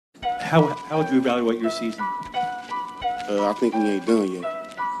How would you evaluate your season? I think we ain't done yet.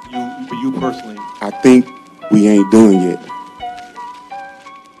 You personally. I think we ain't done yet.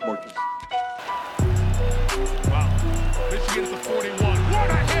 Marcus. Wow. Michigan at the 41. What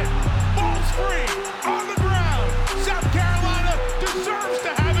a hit! Ball's free on the ground. South Carolina deserves to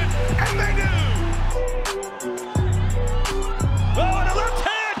have it, and they do. Oh, and a left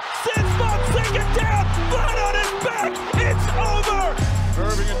hand. Sends Fonseca it down. Flat on his back. It's over.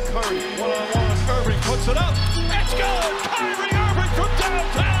 Irving and Curry. One-on-one. Irving puts it up. It's good. Kyrie Irving from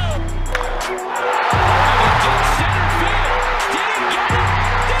downtown. Center field. Did he get it?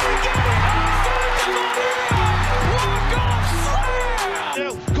 Did he get it? Walk-off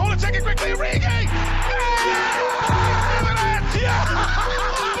slam. Call it second quickly. Origi.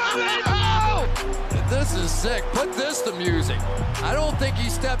 This is sick. Put this to music. I don't think he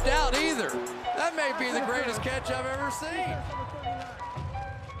stepped out either. That may be the greatest catch I've ever seen.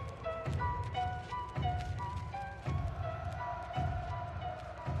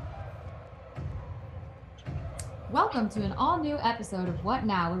 Welcome to an all-new episode of What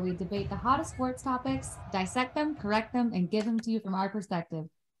Now, where we debate the hottest sports topics, dissect them, correct them, and give them to you from our perspective.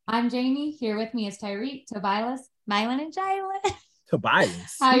 I'm Jamie. Here with me is Tyreek, Tobias, Mylon, and Jalen.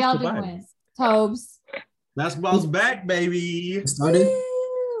 Tobias. How y'all doing? Tobes. Basketball's back, baby. Started?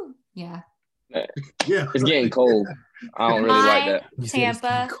 Woo! Yeah. Yeah. It's getting cold. I don't really like that.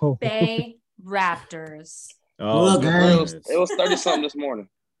 Tampa Bay Raptors. Oh, It was 30-something this morning.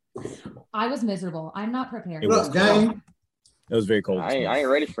 I was miserable. I'm not prepared. It was gang. It was very cold. I ain't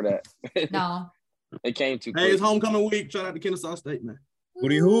ready for that. No. It came too quick. Hey, it's homecoming week. Shout out to Kennesaw State, man.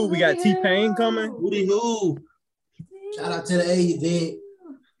 Woody who? We got Woody T-Pain who? coming. Woody who? Shout out to the A, Vic.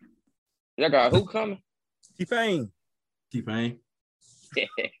 Y'all got who coming? T-Pain. T-Pain.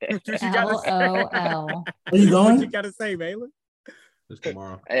 LOL. Where you going? What you got to say, Malin? It's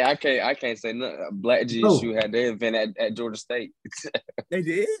tomorrow. Hey, I can't say nothing. Black GSU had their event at Georgia State. They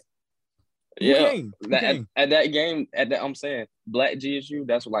did? Yeah. Who At that game, I'm saying Black GSU,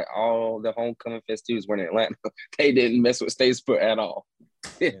 that's like all the homecoming festivities were in Atlanta. They didn't mess with Statesboro at all.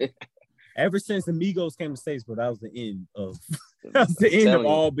 Yeah. Ever since the Migos came to Statesboro, that was the end of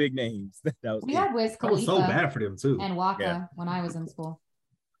all big names. We had Wiz Khalifa. Was so bad for them too. And Waka when I was in school.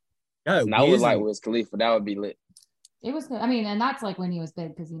 Yeah, and I was like Wiz Khalifa. That would be lit. It was good. I mean, and that's like when he was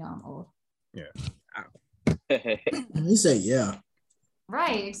big because I'm old. Yeah. He said, yeah.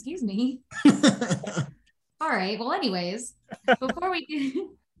 Right. Excuse me. All right. Well, anyways, before we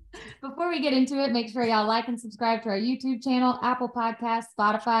get into it, make sure y'all like and subscribe to our YouTube channel, Apple Podcasts,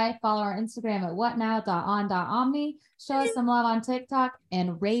 Spotify. Follow our Instagram at whatnow.on.omni. Show us some love on TikTok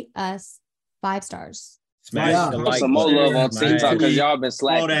and rate us 5 stars. Smash the Put like some more button. love on TikTok because y'all been All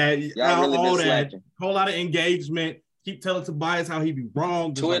slacking. that. Y'all really been slacking. Whole lot of engagement. Keep telling Tobias how he be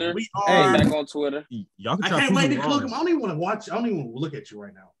wrong. Just Twitter. Like we Hey, are. back on Twitter. Y'all can I try can't wait to prove me click wrong. him. I don't even want to watch. I don't even want to look at you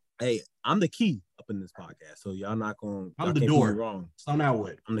right now. Hey, I'm the key up in this podcast, so y'all not going. I'm the door. Wrong. So now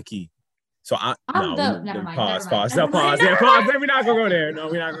what? I'm the key. So Never mind. Pause. Never Pause. mind. Pause. Yeah, pause. We're not gonna go there. No,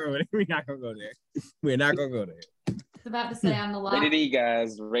 we're not gonna go there. We're not gonna go there. We're not gonna go there. It's about to say on the left. Rated E,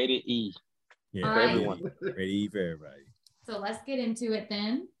 guys. Rated E. Yeah, All for right. everyone. Ready for everybody. So let's get into it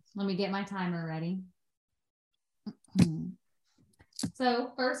then. Let me get my timer ready.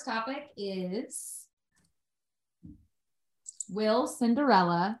 So first topic is, will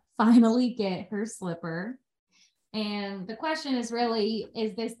Cinderella finally get her slipper? And the question is really,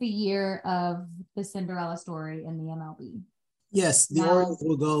 is this the year of the Cinderella story in the MLB? Yes, the Orioles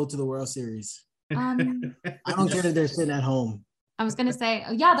will go to the World Series. I don't care if they're sitting at home. I was gonna say,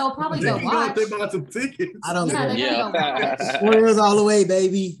 yeah, they'll probably go watch. They bought some tickets. I don't care. They're gonna go watch. Orioles all the way,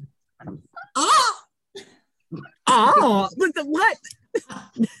 baby. Oh, but the what?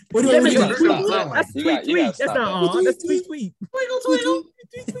 What do That's you mean? tweet. That's not on. That's tweet. Twinkle,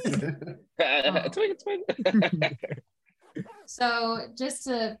 Twinkle, twinkle. So just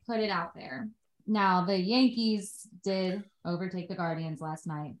to put it out there, now the Yankees did overtake the Guardians last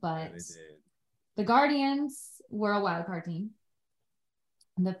night, but the Guardians were a wild card team.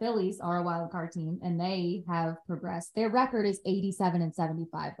 The Phillies are a wild card team, and they have progressed. Their record is 87-75,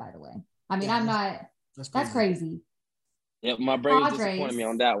 by the way. I mean, Yeah, that's crazy. Yeah, my Braves Padres. disappointed me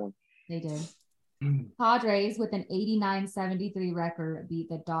on that one. They did. Padres with an 89-73 record beat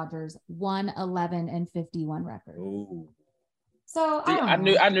the Dodgers 111-51 record. Ooh. So See, I don't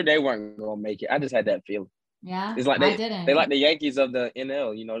know. I knew they weren't gonna make it. I just had that feeling. Yeah, It's like I didn't. they like the Yankees of the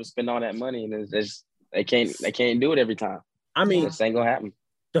NL. You know, to spend all that money and it's just, they can't do it every time. I mean, This ain't gonna happen.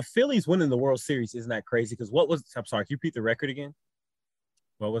 the Phillies winning the World Series isn't that crazy? Because I'm sorry, can you repeat the record again?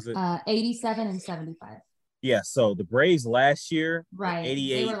 What was it? 87-75. Yeah, so the Braves last year, Right.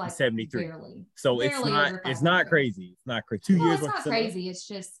 88 They were like 73. barely. So barely it's not crazy. It's not crazy. 2 years. It's not crazy. It's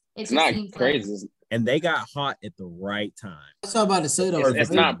just it's not seems crazy. Like, and they got hot at the right time. That's what I'm about to say though. It's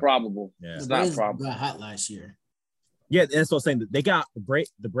not probable. Yeah. It's The not Braves probable. got hot last year. Yeah, that's what I'm saying. They got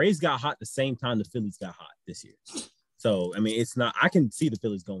the Braves got hot the same time the Phillies got hot this year. So I mean, it's not. I can see the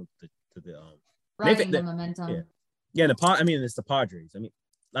Phillies going to the riding the momentum. Yeah. It's the Padres. I mean,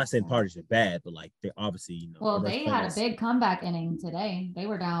 not saying Padres are bad, but like they obviously Well, they had a big comeback inning today. They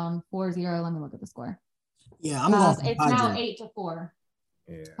were down 4-0. Let me look at the score. Yeah, I'm going. It's now 8-4.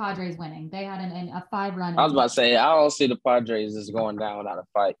 Yeah. Padres winning. They had a 5-run. I was about to say I don't see the Padres just going down without a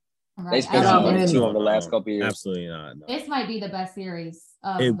fight. Right. They spent two over the last couple of years. Absolutely not. No. This might be the best series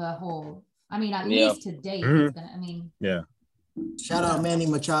of the whole. I mean, at least to date. Mm-hmm. Yeah. Shout out Manny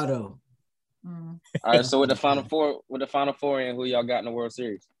Machado. Mm. All right, so with the final four in, who y'all got in the World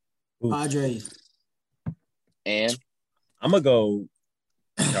Series? Padres. And I'm gonna go.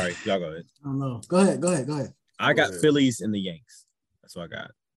 Sorry, y'all go ahead. I don't know. Go ahead. I got Phillies and the Yanks. That's what I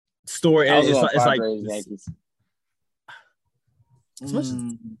got. Story. It's like Yankees.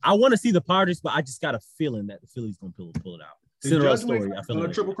 I want to see the Padres, but I just got a feeling that the Phillies gonna pull it out. Cinderella story. I feel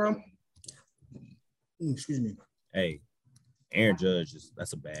like Triple Crown. Excuse me. Hey, Aaron Judge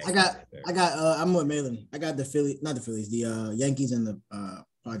that's a bad. I'm with Malin. I got not the Phillies, the Yankees and the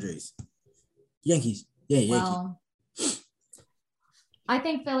Padres. Yankees. Yeah, Yankees. Well, I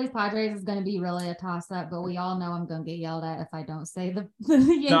think Phillies Padres is going to be really a toss up, but we all know I'm going to get yelled at if I don't say the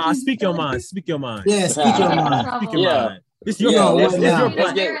Yankees. No, speak your mind. Speak your mind. Yeah, speak your mind. Speak your mind. This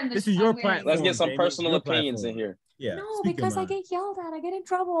is your platform. Let's get some personal opinions in here. Yeah. No, because I get yelled at. I get in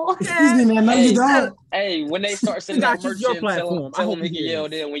trouble. Excuse me, man. No, you don't. Hey, when they start sending out merch, tell him he can yell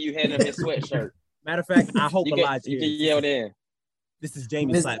in when you hand him his sweatshirt. Matter of fact, I hope Elijah you can yell in. This is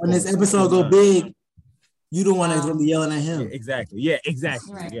Jamie's platform. When this episode go big, you don't want to be yelling at him. Exactly. Yeah,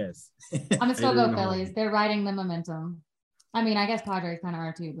 exactly. Right. Yes. I'm going to still go Phillies. They're riding the momentum. I mean, I guess Padres kind of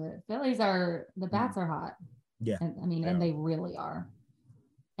are too, but Phillies the bats are hot. Yeah. And they really are.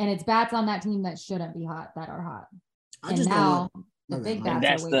 And it's bats on that team that shouldn't be hot that are hot. And now the big bats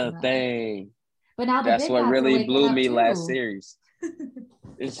that's are the thing. But now that's what really blew me last series.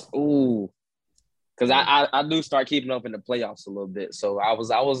 It's because I do start keeping up in the playoffs a little bit. So I was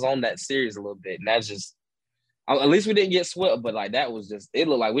on that series a little bit, and that's just at least we didn't get swept. But like that was just it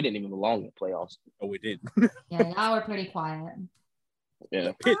looked like we didn't even belong in the playoffs. Oh, we did. Yeah, y'all were pretty quiet.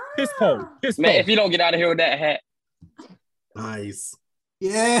 Yeah, piss cold. Man, if you don't get out of here with that hat, nice.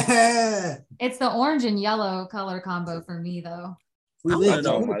 Yeah, it's the orange and yellow color combo for me though.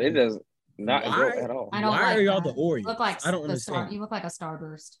 It does not go at all. I don't Why like are y'all that. the Orioles? Look like I don't understand. You look like a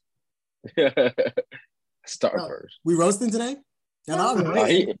starburst. Starburst. We roasting today?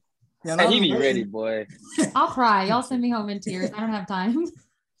 He be ready, boy. I'll cry. Y'all send me home in tears. I don't have time.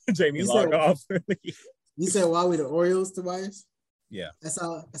 Jamie log off. You said why we the Orioles, Tobias? Yeah. That's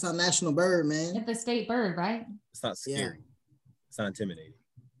our national bird, man. It's the state bird, right? It's not scary. Yeah. It's not intimidating.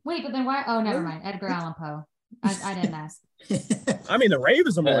 Wait, but then why? Oh, never mind. Edgar Allan Poe. I didn't ask. I mean, the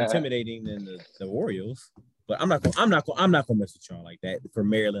Ravens are more intimidating than the Orioles, but I'm not gonna mess with y'all like that. For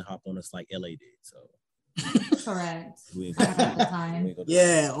Maryland hop on us like LA did. So correct.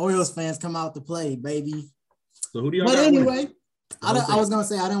 Yeah, Orioles fans come out to play, baby. So who do y'all? But anyway, I was gonna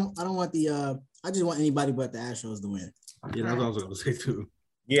say I don't want the I just want anybody but the Astros to win. Yeah, that's what I was gonna say too.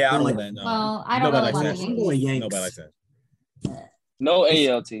 Yeah, I don't want that. No. Well, I don't really want the Yankees. Nobody likes that. No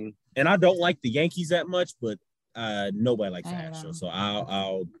AL team. And I don't like the Yankees that much, but nobody likes the Astros. So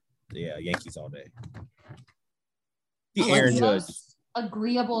I'll Yankees all day. The Aaron Judge.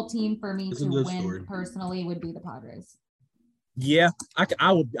 Agreeable team for me to win personally would be the Padres. Yeah,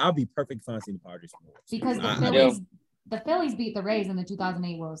 I'll be perfect fine seeing the Padres because the Phillies beat the Rays in the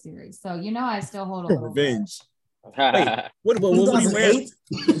 2008 World Series, so I still hold a little revenge. Wait, what are you wearing?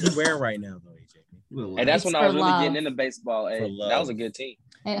 What are you wearing right now, though, AJ? And that's when I was really getting into baseball. Hey, that was a good team.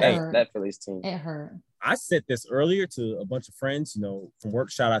 That Phillies team. It hurt. I said this earlier to a bunch of friends, from work.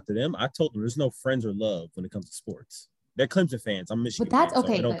 Shout out to them. I told them there's no friends or love when it comes to sports. They're Clemson fans. I'm Michigan. But that's fan,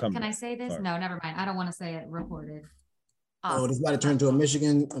 okay. So but can I say this? Sorry. No, never mind. I don't want to say it recorded. Oh, this got to turn to a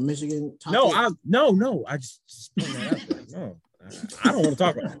Michigan topic? No. I just putting that out there. No, I don't want to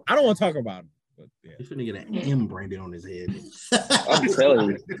talk about it. I don't want to talk about it. But yeah. He's gonna get an M branded on his head. I'm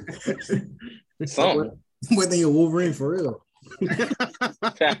telling you. Something. Whether you're Wolverine for real. I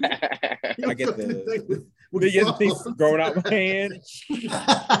get the things growing out my hand.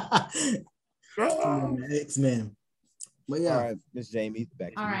 X-Men. But yeah. All right, Miss Jamie,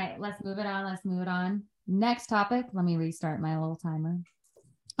 back to you. All right, let's move it on. Next topic. Let me restart my little timer.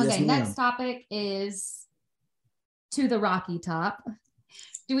 Okay, next topic is to the Rocky Top.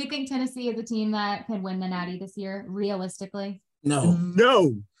 Do we think Tennessee is a team that could win the Natty this year, realistically? No.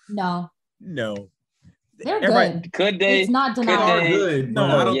 They're good. Could they? It's not They denied. are good, but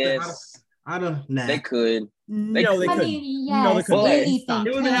I don't Yes. I don't. Nah. They could. No, they I couldn't. mean, No, they yes, couldn't. anything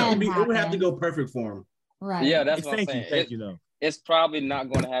It would have to can be. It would have to happen. go perfect for them. Right. Yeah, that's what I'm Thank saying. you. Thank you, though. It's probably not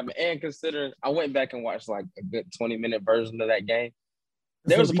going to happen. And considering I went back and watched like a good 20-minute version of that game,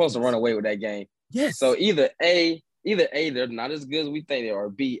 they were supposed to run away with that game. Yes. So either A, they're not as good as we think they are, or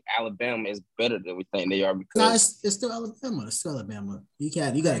B, Alabama is better than we think they are. Because No, it's still Alabama. It's still Alabama. You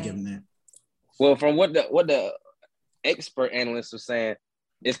got to give them that. well, from what the expert analysts were saying,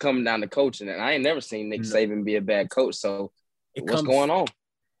 it's coming down to coaching. And I ain't never seen Nick Saban be a bad coach. So what's going on?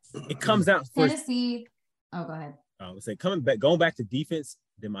 It comes out first. Tennessee. Oh, go ahead. I would say going back to defense,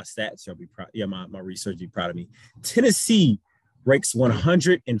 then my stats shall be proud. Yeah, my research be proud of me. Tennessee ranks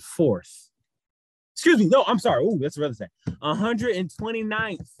 104th. Excuse me. No, I'm sorry. Oh, that's another thing.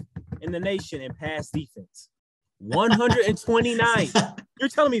 129th in the nation in pass defense. 129th. You're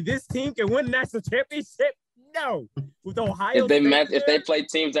telling me this team can win the national championship? No. With Ohio if they play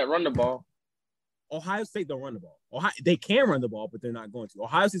teams that run the ball. Ohio State don't run the ball. They can run the ball, but they're not going to.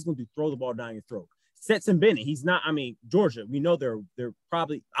 Ohio State's going to throw the ball down your throat. Stetson Bennett, he's not. I mean, Georgia. We know they're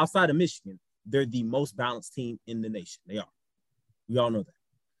probably outside of Michigan. They're the most balanced team in the nation. They are. We all know that.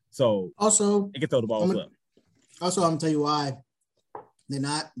 So also, they can throw the ball as well. Also, I'm gonna tell you why they're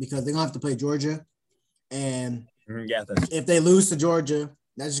not, because they're gonna have to play Georgia, and if they lose to Georgia,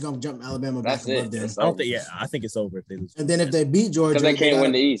 that's just gonna jump Alabama back above them. I think it's over if they lose. And then if they beat Georgia, because they can't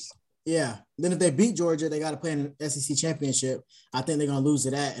win the East. Yeah. Then if they beat Georgia, they got to play in the SEC championship. I think they're gonna lose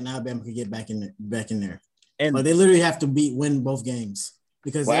to that, and Alabama could get back in there. But they literally have to win both games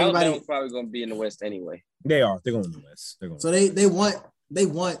because Alabama's probably gonna be in the West anyway. They are. They're going to the West. So they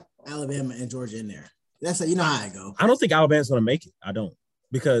want Alabama and Georgia in there. That's you know how it go. I don't think Alabama's going to make it. I don't,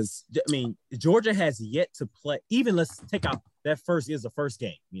 because I mean Georgia has yet to play. Even let's take out that the first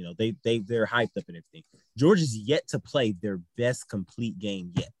game. You know they're hyped up and everything. Georgia's yet to play their best complete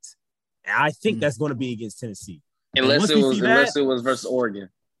game yet. I think that's going to be against Tennessee. Unless it was versus Oregon.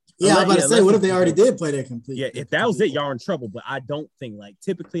 Yeah, I was about to say, what if they already did play their complete? Yeah, if that was it, y'all are in trouble. But I don't think, like,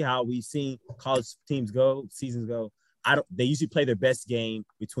 typically how we've seen college seasons go, they usually play their best game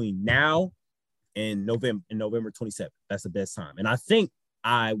between now and November 27th. That's the best time. And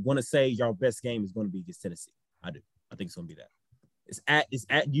I want to say your best game is going to be against Tennessee. I do. I think it's going to be that. It's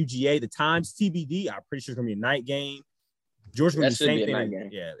at UGA. The time's TBD. I'm pretty sure it's going to be a night game. Georgia will do the same thing.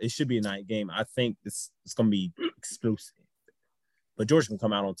 Yeah, it should be a night game. I think it's going to be explosive. But Georgia can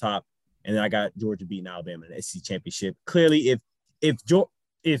come out on top, and then I got Georgia beating Alabama in the SEC championship. Clearly,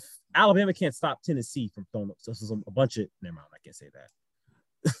 if Alabama can't stop Tennessee from throwing a bunch of – never mind, I can't say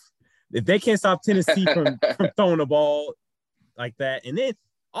that. If they can't stop Tennessee from throwing the ball like that, and then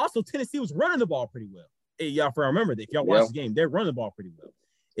also Tennessee was running the ball pretty well. Y'all remember that if y'all watch the game, they're running the ball pretty well.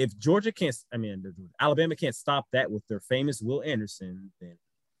 If Alabama can't stop that with their famous Will Anderson, then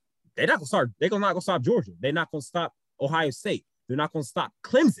they're not going to stop Georgia. They're not going to stop Ohio State. They're not going to stop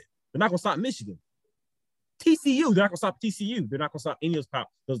Clemson. They're not going to stop Michigan. TCU, they're not going to stop TCU. They're not going to stop any of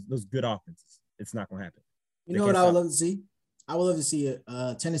those good offenses. It's not going to happen. You know what I would love to see? I would love to see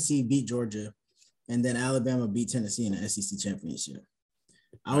Tennessee beat Georgia, and then Alabama beat Tennessee in the SEC championship.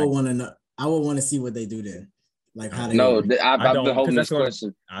 I would want to know. I would want to see what they do there. Like how they. No, I've been holding this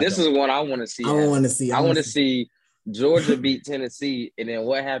question. This is what I want to see. I want to see Georgia beat Tennessee, and then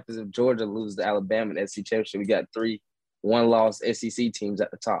what happens if Georgia loses to Alabama in the SEC championship? We got 3 1-loss SEC teams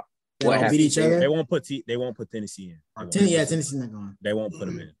at the top. What happens? Beat each other? They won't put Tennessee in. Tennessee's not going. They won't put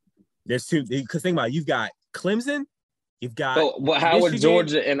them in. There's 2 because think about it, you've got Clemson, you've got. So, how would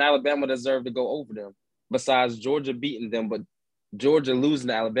Georgia and Alabama deserve to go over them? Besides Georgia beating them, but Georgia losing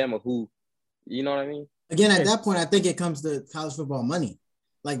to Alabama, who, you know what I mean? Again, at that point, I think it comes to college football money.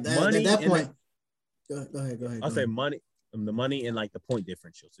 Like that, at that point, go ahead. I'll say money. The money and like the point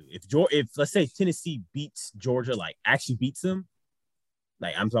differential too. If let's say Tennessee beats Georgia, like actually beats them,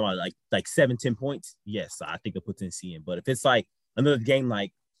 like I'm talking about like 7-10 points, yes, I think they'll put Tennessee in. But if it's like another game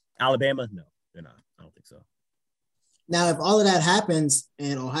like Alabama, no, they're not. I don't think so. Now, if all of that happens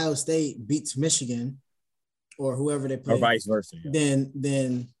and Ohio State beats Michigan or whoever they play, or vice versa,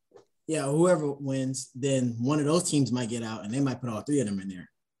 then whoever wins, then one of those teams might get out and they might put all 3 of them in there.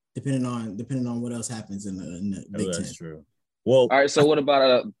 Depending on what else happens in the Big Ten. That's true. Well, all right. So what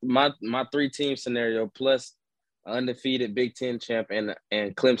about my 3-team scenario plus undefeated Big Ten champ and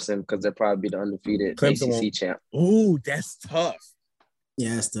Clemson, because they'll probably be the undefeated ACC champ. Ooh, that's tough.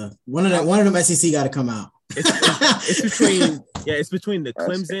 Yeah, that's tough. One of them SEC got to come out. It's between Yeah, it's between the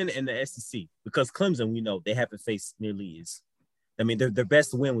Clemson and the SEC because Clemson, we know they haven't faced nearly as. I mean, their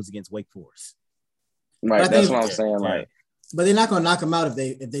best win was against Wake Forest. Right, that's what I'm saying. Like, but they're not gonna knock them out if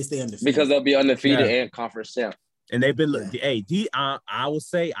they stay undefeated because they'll be undefeated and conference champ. And they've been I will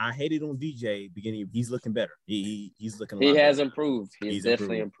say I hated on DJ beginning. He's looking better. He's looking. He has improved. He's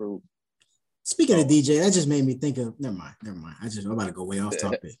definitely improved. Speaking of DJ, that just made me think of. Never mind. I'm about to go way off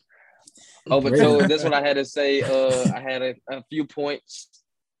topic. But so this one I had to say. I had a few points.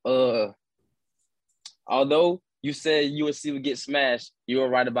 Although you said USC would get smashed, you were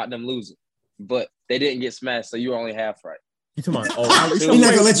right about them losing, but they didn't get smashed, so you were only half right. You talking about? He's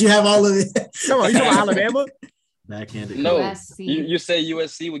not gonna let you have all of it. Come on, you talking about Alabama? Backhanded. No, you said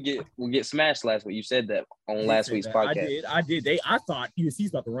USC would get smashed last week. You said that on last week's podcast. I did. I thought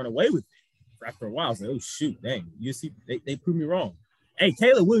USC's about to run away with it after a while. I was like, oh shoot, dang, USC they proved me wrong. Hey,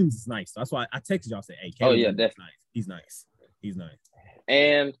 Caleb Williams is nice. That's why I texted y'all. Said, hey, Caleb Williams definitely is nice. He's nice.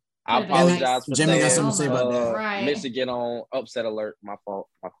 And I apologize for Jimmy saying got something to say about that. Right. Michigan on upset alert. My fault.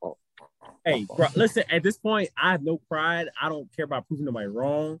 Hey, bro, listen. At this point, I have no pride. I don't care about proving nobody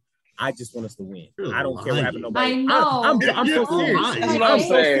wrong. I just want us to win. I don't care what happened to nobody. I know. I'm so serious. I'm so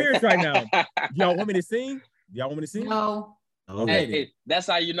serious right now. Y'all want me to sing? No. Okay. Hey, that's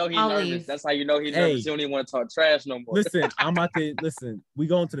how you know he's nervous. Leave. That's how you know he's nervous. You don't even want to talk trash no more. Listen, I'm about to listen. We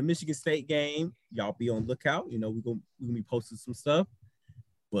going to the Michigan State game. Y'all be on lookout. You know, we're gonna be posting some stuff.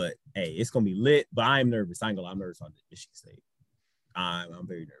 But hey, it's gonna be lit. But I am nervous. I ain't gonna lie, I'm nervous on Michigan State. I'm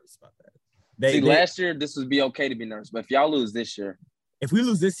very nervous about that. Last year this would be okay to be nervous, but if y'all lose this year, if we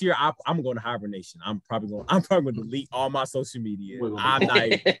lose this year, I'm going to hibernation. I'm probably going to delete all my social media. I'm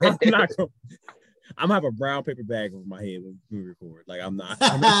not going. I'm gonna have a brown paper bag over my head when we record. Like I'm not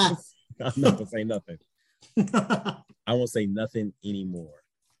gonna say nothing. I won't say nothing anymore.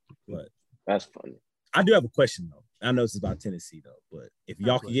 But that's funny. I do have a question though. I know this is about Tennessee though, but if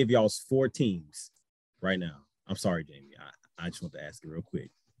y'all could give y'all's 4 teams right now, I'm sorry, Jamie. I just want to ask you real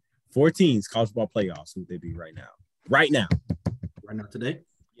quick. 4 teams, college football playoffs, who would they be right now? Right now today?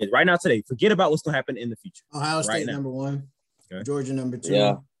 Yeah, right now today. Forget about what's gonna happen in the future. Ohio State number 1, okay. Georgia number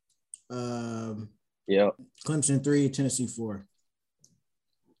 2. Yeah. Clemson 3, Tennessee 4.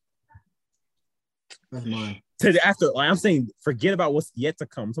 That's mine. I'm saying, forget about what's yet to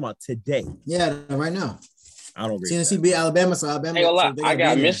come. I'm talking about today. Yeah, right now. I don't agree. Tennessee beat Alabama, so Alabama. Ain't gonna lie, I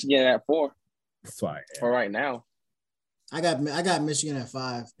got Michigan at 4. That's why. For right now. I got Michigan at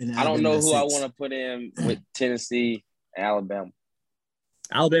 5. And I don't know who I want to put in with Tennessee and Alabama.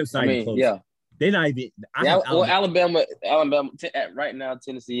 Alabama's not even close. Yeah. They're not even. Alabama. Right now,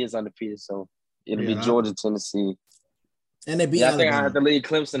 Tennessee is undefeated, so it'll be Georgia, Tennessee. And they beat I think I have to lead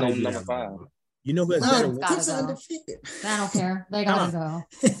Clemson on number 5. You know who has better wins? I don't care. They gotta go.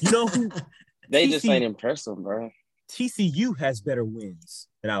 You know who? They just ain't impressive, bro. TCU has better wins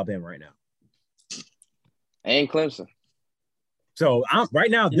than Alabama right now. And Clemson. So right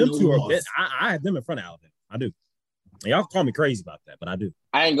now, them two are. I have them in front of Alabama. I do. Y'all call me crazy about that, but I do.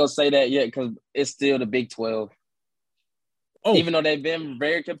 I ain't gonna say that yet because it's still the Big 12. Oh, even though they've been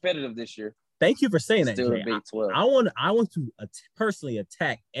very competitive this year. Thank you for saying that. Still the Big 12. I want to personally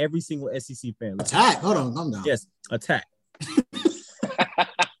attack every single SEC fan. Attack? Hold on, calm down. Yes, attack.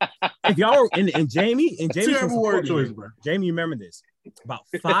 If y'all and Jamie terrible word choice, bro. Jamie, you remember this? About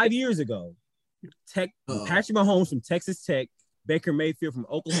 5 years ago, Patrick Mahomes from Texas Tech, Baker Mayfield from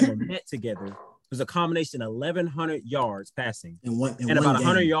Oklahoma met together. It was a combination of 1,100 yards passing and about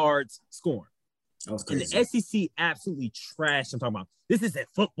 100 yards scoring. And the SEC absolutely trashed. I'm talking about this isn't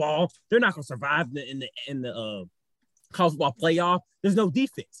football. They're not going to survive in the college football playoff. There's no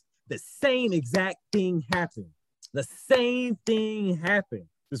defense. The same exact thing happened. The same thing happened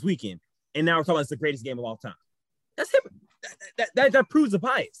this weekend, and now we're talking about it's the greatest game of all time. That's that proves a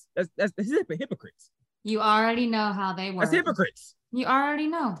bias. That's hypocrites. You already know how they work. That's hypocrites. You already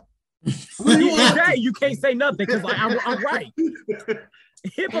know. You can't say nothing because I'm right.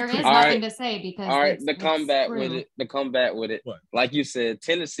 There is nothing to say because all right. The comeback with it. What? Like you said,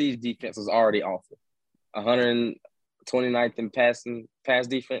 Tennessee's defense was already awful. 129th in pass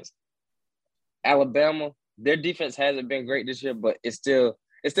defense. Alabama, their defense hasn't been great this year, but it's still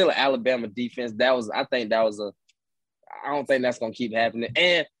an Alabama defense. I don't think that's gonna keep happening.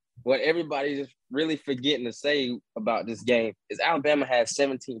 And what everybody's really forgetting to say about this game is Alabama has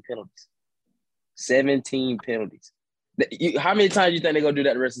 17 penalties. 17 penalties. How many times do you think they're going to do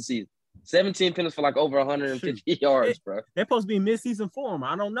that the rest of the season? 17 penalties for like over 150 yards, bro. They're supposed to be in mid-season form.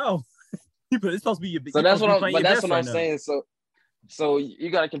 I don't know. It's supposed to be your big. So that's what I'm saying. So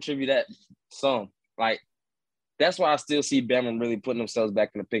you got to contribute that some. Like, that's why I still see Bama really putting themselves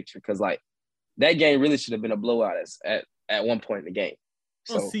back in the picture because, like, that game really should have been a blowout at one point in the game.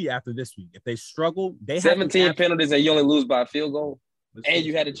 We'll So see after this week. If they struggle, they have 17 penalties and you only lose by a field goal, and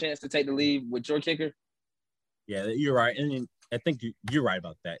you had a chance to take the lead with your kicker. Yeah, you're right. And I think you're right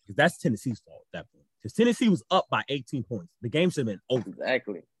about that because that's Tennessee's fault at that point. Because Tennessee was up by 18 points. The game should have been over.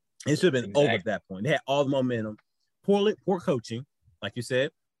 Exactly. It should have been over at that point. They had all the momentum. Poor coaching, like you said.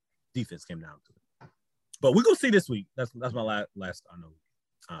 Defense came down to it. But we're going to see this week. That's my last I know.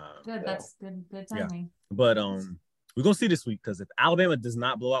 Good. That's good timing. Yeah. But we're going to see this week because if Alabama does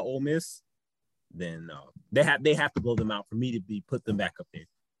not blow out Ole Miss, then they have to blow them out for me to put them back up there.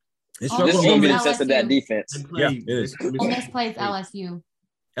 This is going to be the test of that defense. Yeah, it is. Ole Miss plays LSU.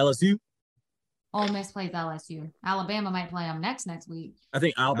 LSU? Ole Miss plays LSU. Alabama might play them next week. I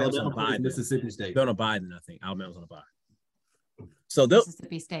think Alabama's on a bye. Mississippi State. They're on a bye then, I think. Alabama's on a bye. So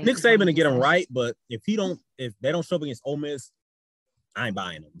Mississippi State. Nick Saban to get them right, but if they don't show up against Ole Miss, I ain't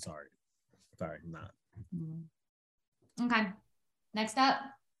buying them. I'm sorry. I'm not. Okay. Next up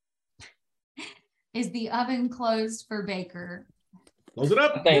is the oven closed for Baker. Close it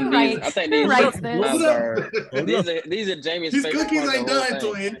up. I think these are Jamie's These favorite cookies part ain't of the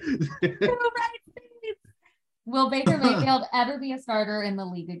whole done, thing. twin. Will Baker Mayfield ever be a starter in the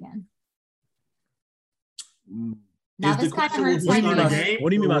league again? Now this kind of hurts my feelings. What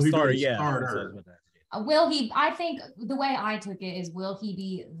do you mean by starter? Will he? I think the way I took it is, will he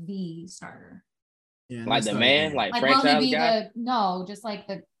be the starter? Yeah, Like the man, like Like franchise will he be guy. just like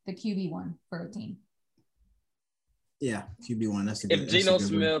the QB one for a team. Yeah, QB1. That's a If Geno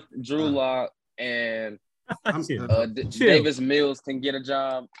Smith, Drew Lock, and Chill. Davis Mills can get a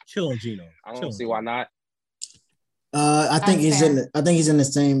job, Chill on Geno. I don't see why not. I think That's he's in the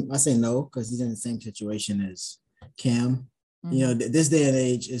same. I say no because he's in the same situation as Cam. Mm-hmm. You know, this day and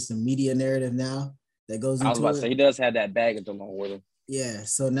age, it's the media narrative now that goes into it. I was about to say he does have that baggage along with him. Yeah,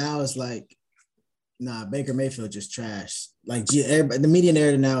 so now it's like, nah, Baker Mayfield just trash. Like the media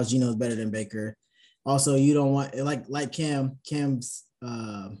narrative now is Geno's better than Baker. Also, you don't want like Cam's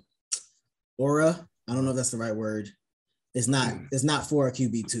aura. I don't know if that's the right word. It's not for a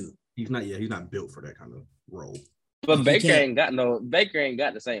QB2. He's not built for that kind of role. But Baker ain't got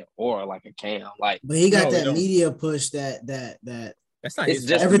the same aura like a Cam. But he got that media push that that's not it's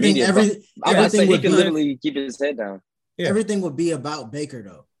just everything. media, I'm about to say he can literally keep his head down. Yeah. Everything would be about Baker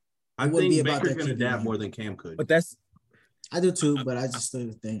though. I think Baker's gonna adapt more than Cam could. But I do too, but I just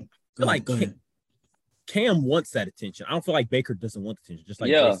still think go ahead. Cam wants that attention. I don't feel like Baker doesn't want the attention, just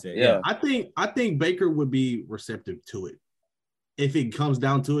like Jay said. Yeah. I think Baker would be receptive to it. If it comes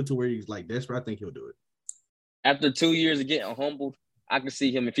down to it to where he's like desperate, I think he'll do it. After 2 years of getting humbled, I can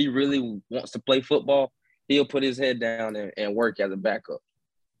see him. If he really wants to play football, he'll put his head down and work as a backup.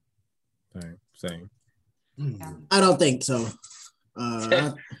 Same. I don't think so.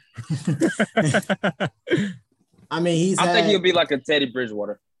 I mean, I think he'll be like a Teddy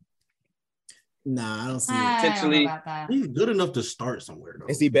Bridgewater. Nah, I don't see it. Potentially, he's good enough to start somewhere though.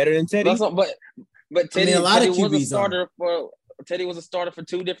 Is he better than Teddy? But Teddy, I mean, a lot of was a QBs starter for. Teddy was a starter for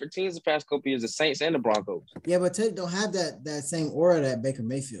two different teams the past couple years, the Saints and the Broncos. Yeah, but Teddy don't have that same aura that Baker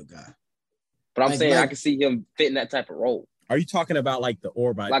Mayfield got. But I'm saying I can see him fitting that type of role. Are you talking about like the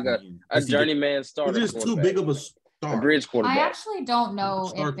aura by like a journeyman starter? He's just too big of a star. A bridge quarterback. I actually don't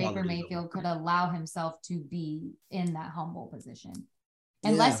know if Baker Mayfield could allow himself to be in that humble position.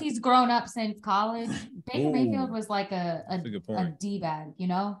 Unless he's grown up since college. Baker Mayfield was like a D-bag, you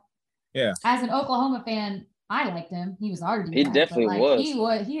know? Yeah. As an Oklahoma fan, I liked him. He was our D-bag. He definitely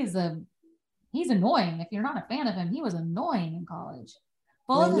was. He's annoying. If you're not a fan of him, he was annoying in college.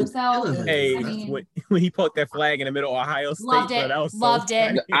 Full of himself. Hey, when he poked that flag in the middle of Ohio State, loved it. That was loved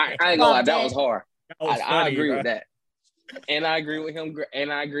it. I ain't gonna lie, that was hard. I agree with that. And I agree with him.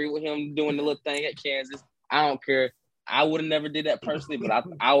 And I agree with him doing the little thing at Kansas. I don't care. I would have never did that personally, but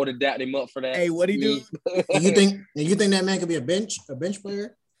I would have dapped him up for that. Hey, what'd he do? You think that man could be a bench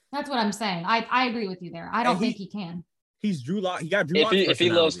player? That's what I'm saying. I agree with you there. I don't think he can. He's Drew Lock. He got Drew Lock's if he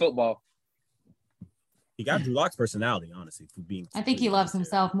loves football. He got Drew Lock's personality, honestly, for being. I think he loves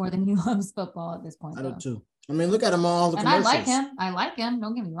himself more than he loves football at this point. I do too. I mean, look at him on all the commercials. I like him.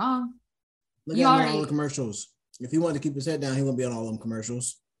 Don't get me wrong. Look at him on all the commercials. If he wanted to keep his head down, he wouldn't be on all them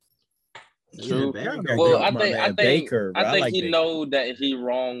commercials. True. Well, I think he know that he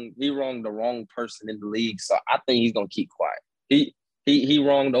wronged the wrong person in the league, so I think he's gonna keep quiet. He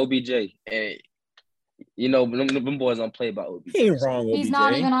wronged OBJ, and you know them boys don't play about OBJ. He ain't wrong. He's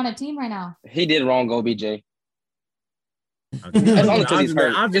not even on a team right now. He did wrong OBJ. It's only because he's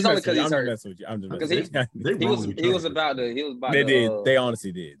hurt. I'm It's just only because he's hurt. messing with you. I'm just Because messing with you. he was about to. They did. They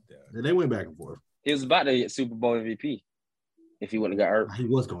honestly did. They went back and forth. He was about to get Super Bowl MVP if he wouldn't have got hurt. He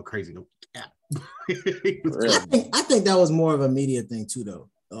was going crazy. I think that was more of a media thing too, though.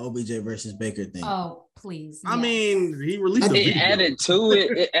 The OBJ versus Baker thing. Oh, please. I mean, he released a It video.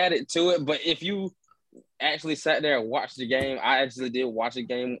 added to it. But if you actually sat there and watched the game, I actually did watch a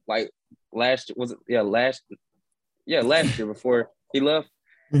game like last year before he left.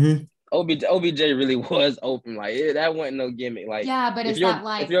 Mm-hmm. OBJ really was open. Like that wasn't no gimmick. Like yeah, but is that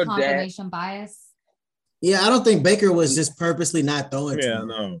like confirmation bias? Yeah, I don't think Baker was just purposely not throwing. Yeah,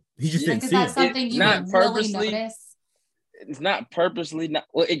 no, he just didn't see it. Is that something you would really notice? It's not purposely. Not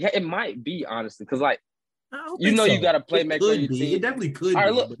well. It might be honestly, because like you got a playmaker on your team. It definitely could. All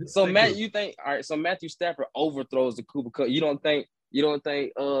right, look. So Matt, you think? All right, so Matthew Stafford overthrows the Cooper Kupp. You don't think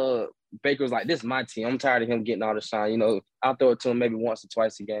Baker's like, this is my team. I'm tired of him getting all the shine. I'll throw it to him maybe once or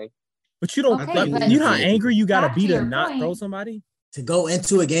twice a game. But you don't. You know how angry you gotta be to not throw somebody. To go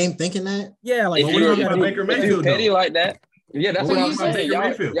into a game thinking that? Yeah, like if you're petty like that. Yeah, that's what I'm saying.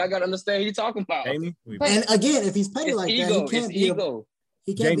 Y'all gotta understand who you're talking about. And again, if he's petty like that, he can't be ego.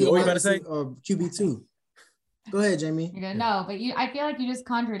 He can't be a wide receiver or QB2. Go ahead, Jamie. No, but I feel like you just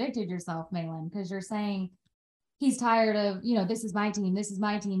contradicted yourself, Malin, because you're saying he's tired of, this is my team. This is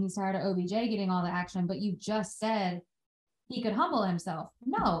my team. He's tired of OBJ getting all the action, but you just said he could humble himself.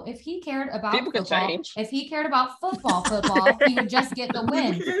 No, if he cared about football, if he cared about football, he would just get the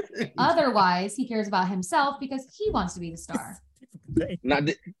win. Otherwise, he cares about himself because he wants to be the star.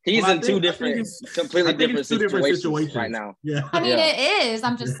 He's in two completely different situations right now. Yeah, I mean, it is.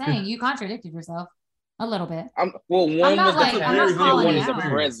 I'm just saying you contradicted yourself a little bit. One was the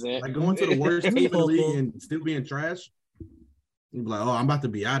president. Like going to the worst team in the league and still being trash. You'd be like, I'm about to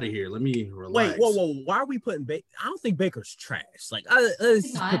be out of here. Let me relax. Wait, whoa. Why are we putting Baker? I don't think Baker's trash. Like,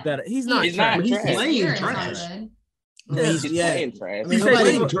 let's put that. He's not trash. He's playing trash. He's playing trash. He's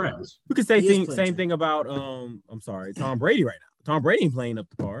playing trash. You could say same thing about I'm sorry, Tom Brady right now. Tom Brady ain't playing up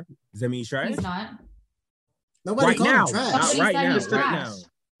the par. Does that mean he's trash? He's not. Nobody called him trash. Not right now.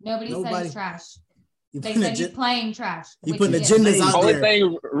 Nobody said he's trash. They said he's playing trash. He putting agendas out there.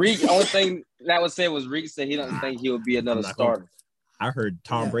 Only thing that was said was Reek said he doesn't think he'll be another starter. I heard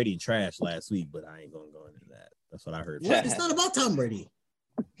Tom Brady trash last week, but I ain't gonna go into that. That's what I heard. What? It's not about Tom Brady.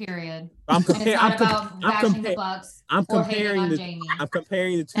 Period. I'm comparing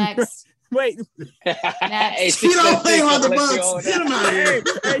the two. Next. Wait. Hey, she don't play on the Bucks. Get him out of here.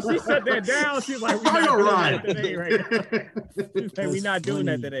 Hey, she shut that down. She's like, we're not doing that today, right now. We're not doing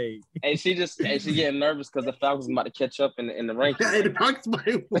that today. And she getting nervous because the Falcons about to catch up in the rankings. Hey, the Falcons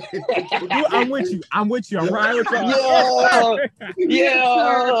might win. I'm with you. I'm riding with y'all.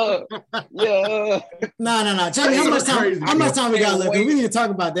 Yeah. No. Jamie, how much time we got left? We need to talk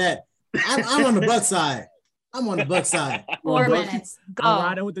about that. I'm on the Bucks side. 4 minutes. Go. I'm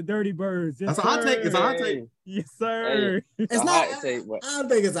riding with the Dirty Birds. Yes, That's a hot take. It's a hot take. Yes, sir. It's not. I don't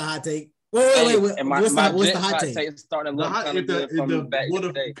think it's a hot take. Wait. What's the hot take? Starting to look kind of good from back in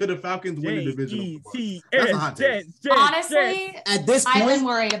the day. Could the Falcons win the division? That's a hot take. Honestly, at this point, I've been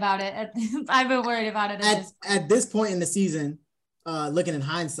worried about it. At this point in the season, looking in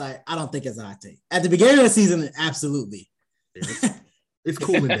hindsight, I don't think it's a hot take. At the beginning of the season, absolutely. It's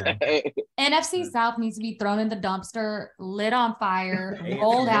cooling down. NFC South needs to be thrown in the dumpster, lit on fire,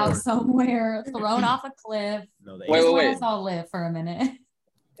 rolled out somewhere, thrown off a cliff. Wait. Let's all live for a minute.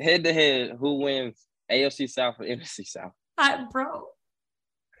 Head to head, who wins? AFC South or NFC South? Bro.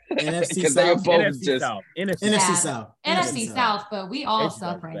 NFC South. NFC South, but we all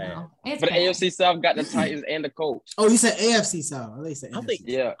suck right now. But AFC South got the Titans and the Colts. Oh, you said AFC South. I said NFC.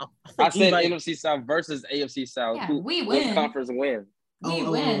 Yeah. I said NFC South versus AFC South. Yeah, we win. What conference win? We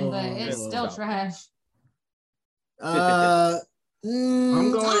win, but it's still trash. I'm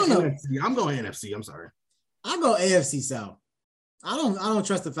going NFC. I'm sorry. I'll go AFC South. I don't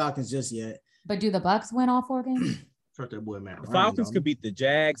trust the Falcons just yet. But do the Bucks win all 4 games? Trust that boy, man. The Falcons could beat the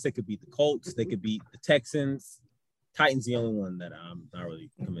Jags. They could beat the Colts. They could beat the Texans. Titans the only one that I'm not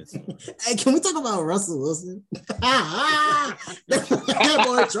really convinced on. Hey, can we talk about Russell Wilson? That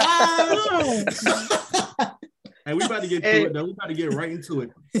boy tried. Hey, we about to get to it, though. We about to get right into it.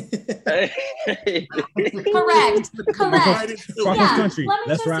 Correct. Yeah. Country. Let me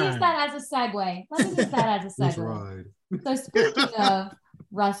Let's just ride. use that as a segue. So speaking of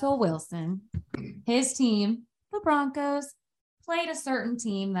Russell Wilson, his team, the Broncos, played a certain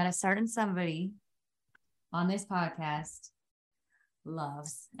team that a certain somebody on this podcast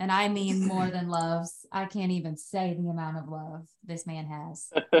loves. And I mean more than loves. I can't even say the amount of love this man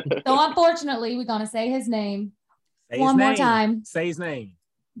has. So unfortunately, we're going to say his name more time. Say his name.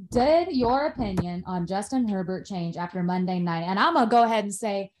 Did your opinion on Justin Herbert change after Monday night? And I'm going to go ahead and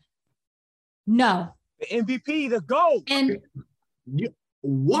say no. The MVP, the GOAT. And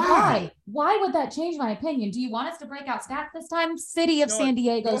Why? Why would that change my opinion? Do you want us to break out stats this time? City of San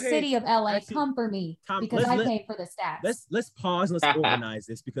Diego, City of LA, Actually, come for me Tom, because I paid for the stats. Let's pause and let's organize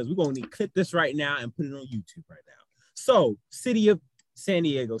this because we're going to clip this right now and put it on YouTube right now. So, City of San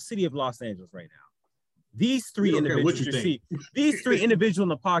Diego, City of Los Angeles right now. These three individuals these three individuals in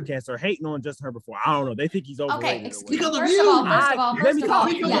the podcast are hating on Justin Herbert for, I don't know, they think he's overrated. Okay, excuse me. Because of First you. of all, yes. Let me talk.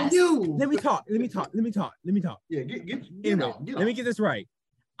 Yeah, Let me get this right.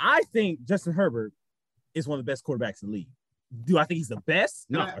 I think Justin Herbert is one of the best quarterbacks in the league. Do I think he's the best?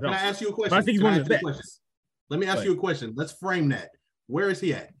 No, I don't. Can I ask you a question? But I think he's one of the best. Let me ask you a question. Let's frame that. Where is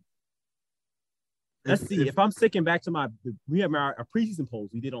he at? Let's see. If I'm sticking back to we have our preseason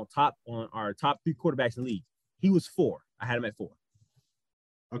polls we did on our top 3 quarterbacks in the league. He was 4. I had him at 4.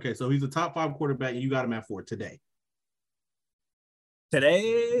 Okay, so he's a top 5 quarterback, and you got him at 4 today.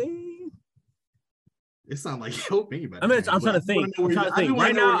 It sounds like your opinion. I'm trying to think.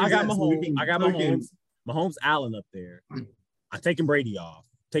 Right now, I got Mahomes. Mahomes Allen up there. I'm taking Brady off.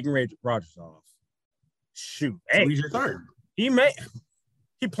 Taking Rodgers off. Shoot. So he's your 3rd. He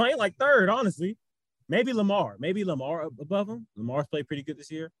playing like 3rd, honestly. Maybe Lamar above him. Lamar's played pretty good this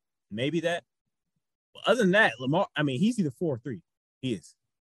year. Maybe that. But other than that, Lamar, I mean, he's either 4 or 3. He is.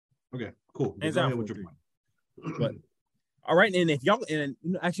 Okay, cool. Hands down with your point. But all right, and if y'all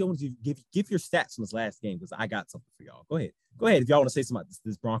actually I want you to give your stats from this last game because I got something for y'all. Go ahead. If y'all want to say something about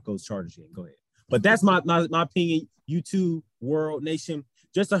this Broncos Chargers game, go ahead. But that's my opinion. YouTube, world, nation.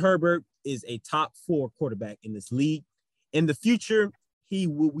 Justin Herbert is a top 4 quarterback in this league. In the future, we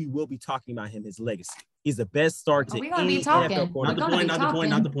will be talking about him, his legacy. He's the best start to any NFL quarterback. Not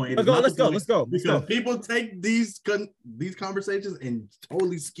the point. Let's go. Because people take these conversations and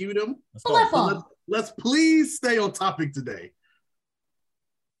totally skew them. Let's please stay on topic today.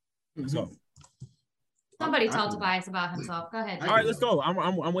 Let's go. Somebody tell Tobias about himself. Go ahead. All right, let's go.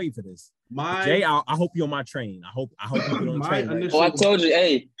 I'm waiting for this. Jay, I hope you're on my train. I hope you get on the train. Right? I told you,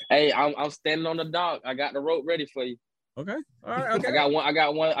 hey, I'm standing on the dock. I got the rope ready for you. Okay. All right. Okay. I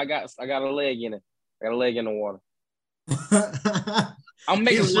got a leg in it. I got a leg in the water. I'm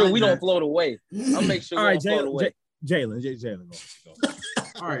making sure we don't float away. I'm making sure we don't float away. Jalen.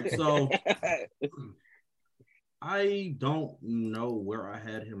 All right, so I don't know where I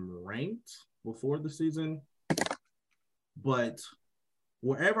had him ranked before the season, but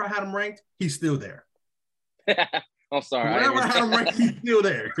wherever I had him ranked, he's still there. I'm sorry. Wherever I had him ranked, he's still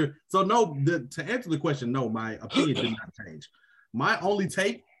there. So no, to answer the question, no, my opinion did not change. My only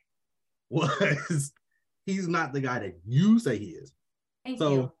take was he's not the guy that you say he is. Thank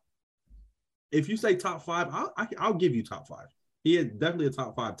you. If you say top 5, I'll give you top 5. He is definitely a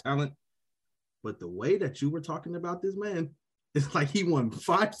top 5 talent. But the way that you were talking about this man, it's like he won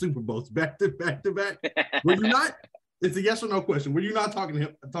 5 Super Bowls back to back. Were you not? It's a yes or no question. Were you not talking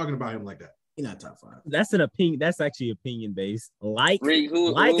about him like that? He's not top 5. That's an opinion. That's actually opinion based. Rick,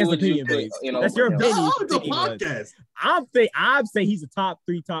 who is opinion based. That's your opinion. Oh, it's a podcast. I'd say he's a top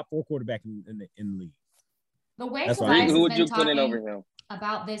 3, top 4 quarterback in the league. The way who would you put in over him?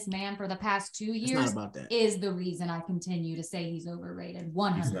 About this man for the past 2 years is the reason I continue to say he's overrated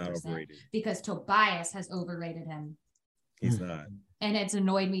 100%. He's not overrated. Because Tobias has overrated him. He's not. And it's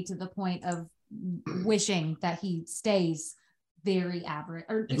annoyed me to the point of wishing that he stays very average.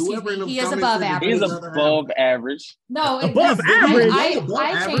 Or excuse me, he is above average. He's above average. No, above average.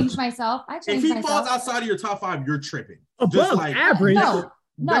 I changed myself. If he falls outside of your top 5, you're tripping. Above average. No,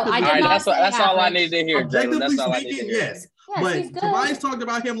 I did not. That's all I needed to hear. Objectively speaking, yes. But Tobias talked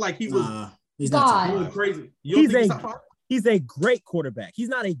about him like he was crazy. He's a great quarterback. He's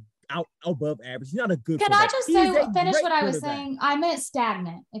not above average. He's not a good quarterback. Can I just finish what I was saying? I meant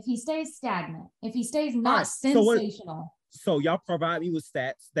stagnant. If he stays stagnant, if he stays not sensational. So y'all provide me with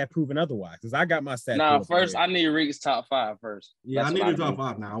stats that proven otherwise, because I got my stats. No, first I need Rick's top 5 first. Yeah, I need your top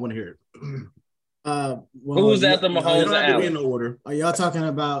 5 now. I want to hear it. Who's at the Mahomes and Allen? In the order. Are y'all talking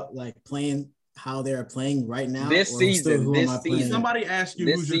about like playing how they're playing right now? This season. Somebody asked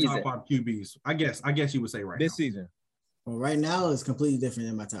you who's your top 5 QBs. I guess you would say right this season. Well, right now it's completely different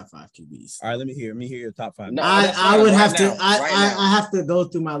than my top 5 QBs. All right, let me hear your top 5. No, I would have to. I have to go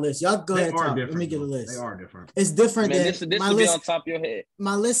through my list. Y'all go ahead. Let me get a list. They are different. It's different than this my list. List on top of your head.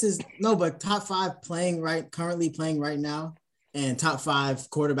 My list is but top 5 currently playing right now, and top 5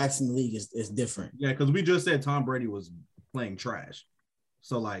 quarterbacks in the league is different. Yeah, because we just said Tom Brady was playing trash.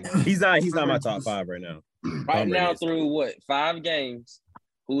 So like he's not my top 5 right now. Right now through 5 games,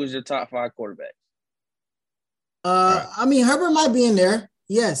 who is your top 5 quarterback? I mean, Herbert might be in there.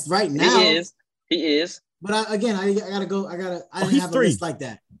 Yes, right now. He is. But I gotta go. I don't have a list like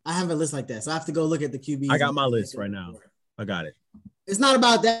that. I have a list like that. So I have to go look at the QBs. I got my list right now. I got it. It's not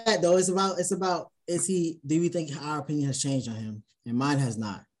about that though. It's about do you think our opinion has changed on him? And mine has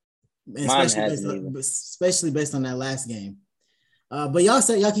not. Especially based on that last game. But y'all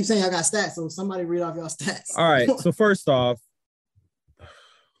keep saying y'all got stats, so somebody read off y'all stats. All right. So first off,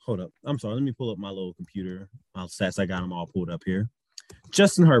 hold up. I'm sorry. Let me pull up my little computer. My stats, I got them all pulled up here.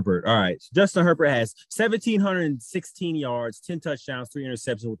 Justin Herbert. All right. Justin Herbert has 1,716 yards, 10 touchdowns, 3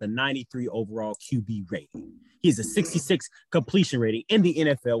 interceptions with a 93 overall QB rating. He has a 66 completion rating in the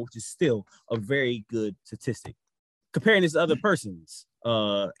NFL, which is still a very good statistic. Comparing this to other persons,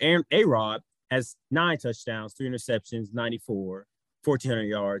 A-Rod has 9 touchdowns, 3 interceptions, 94, 1,400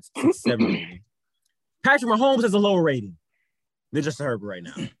 yards, 67 rating. Patrick Mahomes has a lower rating than Justin Herbert right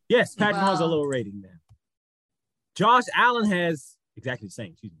now. Yes, Patrick Mahomes has a lower rating than. Josh Allen has exactly the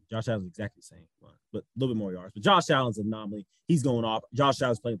same. Excuse me. Josh Allen's exactly the same, but a little bit more yards. But Josh Allen's an anomaly. He's going off. Josh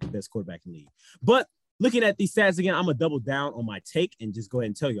Allen's playing the best quarterback in the league. But looking at these stats again, I'm going to double down on my take and just go ahead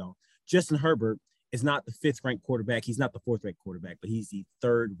and tell y'all. Justin Herbert is not the 5th-ranked quarterback. He's not the 4th-ranked quarterback, but he's the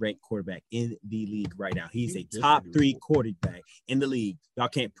 3rd-ranked quarterback in the league right now. He's a top 3 quarterback in the league. Y'all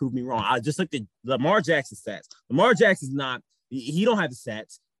can't prove me wrong. I just looked at Lamar Jackson's stats. Lamar Jackson's not – he don't have the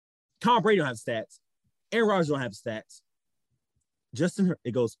stats. Tom Brady don't have the stats. Aaron Rodgers don't have the stats. Josh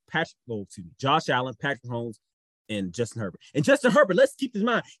Allen, Patrick Mahomes, and Justin Herbert. And Justin Herbert, let's keep this in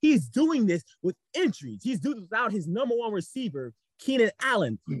mind, he's doing this with injuries. He's doing this without his number 1 receiver, Keenan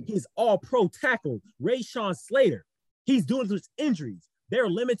Allen, his all-pro tackle, Rashawn Slater. He's doing this with injuries. They're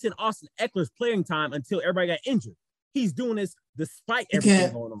limiting Austin Eckler's playing time until everybody got injured. He's doing this despite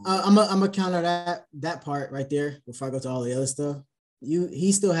everything going on. I'm gonna counter that part right there before I go to all the other stuff.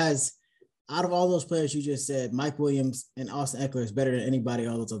 He still has, out of all those players you just said, Mike Williams and Austin Eckler is better than anybody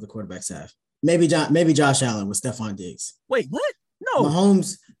all those other quarterbacks have. Maybe Josh Allen with Stephon Diggs. Wait, what? No.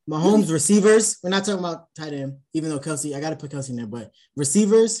 Mahomes receivers. We're not talking about tight end, even though Kelsey, I got to put Kelsey in there, but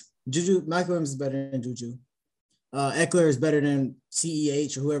receivers, Mike Williams is better than Juju. Eckler is better than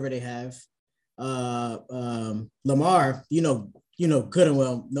CEH or whoever they have. Lamar, you know, good and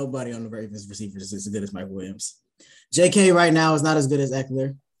well, nobody on the Ravens receivers is as good as Mike Williams. JK right now is not as good as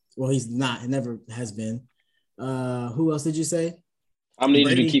Eckler. Well, he's not. He never has been. Who else did you say? I'm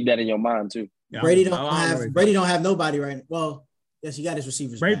needing you to keep that in your mind too. Yeah, Brady don't have nobody right now. Well, yes, he got his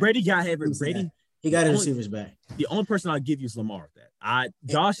receivers back. Brady got his receivers back. The only person I'll give you is Lamar with that.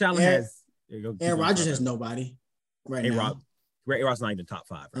 Josh Allen has Aaron Rodgers has nobody right now. Ray Rod's not even top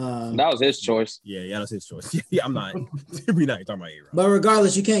 5. Right? That was his choice. Yeah, that was his choice. Yeah, I'm not. We're not talking about A-Rod. But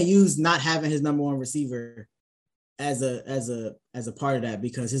regardless, you can't use not having his number 1 receiver as a part of that,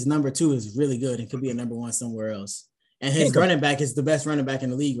 because his number 2 is really good and could be a number 1 somewhere else. And his running back is the best running back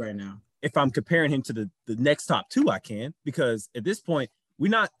in the league right now. If I'm comparing him to the next top 2, I can, because at this point, we're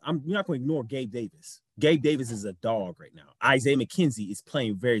not going to ignore Gabe Davis. Gabe Davis is a dog right now. Isaiah McKenzie is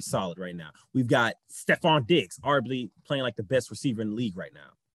playing very solid right now. We've got Stephon Diggs, arguably playing like the best receiver in the league right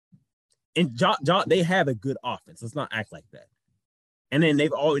now. And they have a good offense. Let's not act like that. And then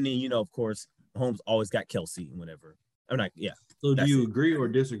of course, Mahomes always got Kelsey and whatever. I'm not, yeah. So do you agree or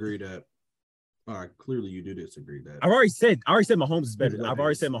disagree that? Clearly you do disagree that. I already said Mahomes is better. I've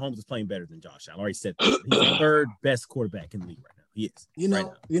already said Mahomes is playing better than Josh Allen. I already said that. He's the 3rd best quarterback in the league right now. He is. You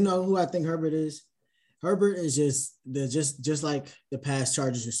know who I think Herbert is? Herbert is just like the past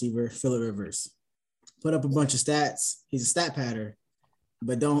Chargers receiver, Phillip Rivers. Put up a bunch of stats. He's a stat pattern,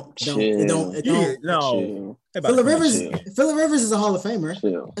 but don't. No. Phillip Rivers is a Hall of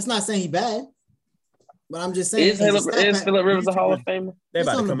Famer. That's not saying he's bad, but I'm just saying. Is Phillip Rivers a Hall of Famer? It's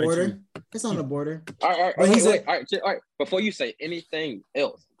on the border. It's on the border. All right. Before you say anything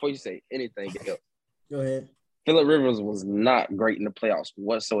else, go ahead. Phillip Rivers was not great in the playoffs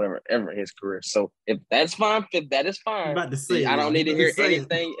whatsoever ever in his career. So if that is fine, I don't need to hear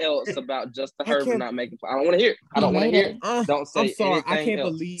anything else about Justin Herbert not making. I don't want to hear it. I don't want to hear it. Don't say anything else. I can't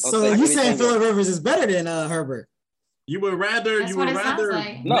believe. So you saying Phillip Rivers is better than Herbert? You would rather make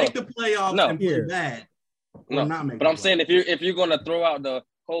the playoffs and play bad. No, but I'm saying if you're going to throw out the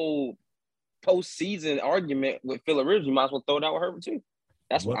whole postseason argument with Phillip Rivers, you might as well throw it out with Herbert too.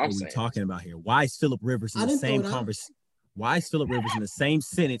 That's what I'm saying. What are we talking about here? Why is Phillip Rivers in the same conversation? Why is Phillip Rivers in the same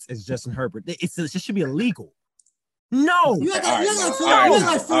sentence as Justin Herbert? It just should be illegal. No. You like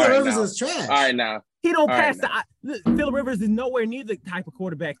Phillip Rivers is trash. All right, now. He don't pass Phillip Rivers is nowhere near the type of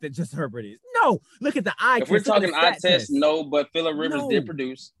quarterback that Justin Herbert is. No. Look at the eye test. If we're talking eye test, no, but Phillip Rivers did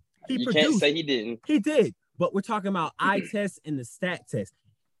produce. You can't say he didn't. He did. But we're talking about eye test and the stat test.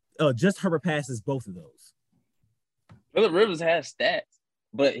 Justin Herbert passes both of those. Phillip Rivers has stats.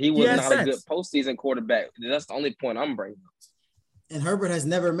 But he was not a good postseason quarterback. That's the only point I'm bringing up. And Herbert has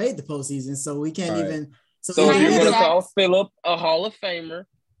never made the postseason, so we can't even So if I you're going to interject? call Phillip a Hall of Famer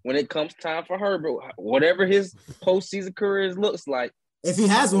when it comes time for Herbert, whatever his postseason career looks like, If he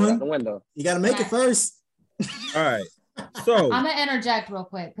has out one, the window. you got to make it first. All right. So I'm gonna interject real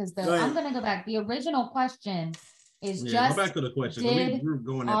quick because Go ahead. I'm gonna go back. The original question is Go just back to the question. did We're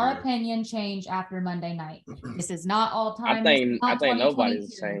going our everywhere. opinion change after Monday night? This is not all time. I think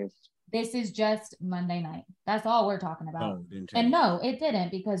nobody's changed. This is just Monday night. That's all we're talking about. no, didn't change. And no, it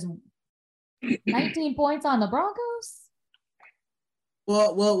didn't because 19 points on the Broncos,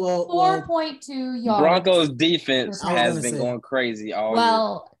 Well. 4.2 yards. Broncos defense I was has gonna been say. going crazy all year.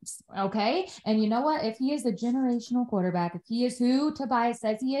 Well, okay. And you know what? If he is a generational quarterback, if he is who Tobias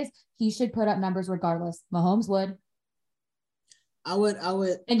says he is, he should put up numbers regardless. Mahomes would. I would.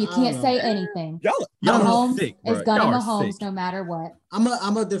 And you I can't don't say know. anything. Y'all Mahomes are sick, is bro. gonna Y'all are Mahomes sick. no matter what. I'm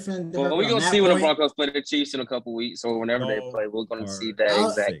a defend. Well, we're on going to that see when the point. Broncos play the Chiefs in a couple weeks or whenever they play. We're going to see that I'll-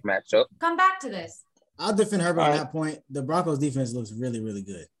 exact matchup. Come back to this. I'll defend Herbert on All right. that point. The Broncos defense looks really, really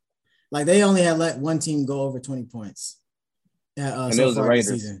good. Like they only had let one team go over 20 points. And it So was the far this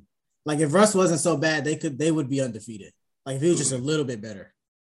Raiders. season. Like if Russ wasn't so bad, they would be undefeated. Like if he was just a little bit better.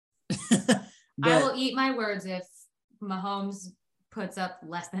 I But will eat my words if Mahomes puts up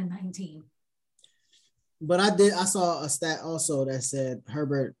less than 19. I saw a stat also that said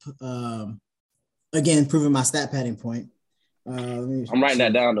Herbert again proving my stat padding point. I'm writing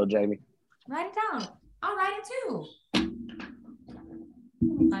that down, though, Jamie. Write it down. I'll write it too.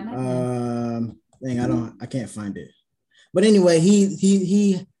 Find my pen. I can't find it. But anyway,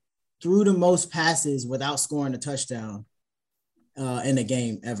 he threw the most passes without scoring a touchdown in a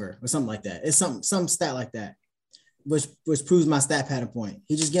game ever, or something like that. It's some stat like that, which proves my stat pattern point.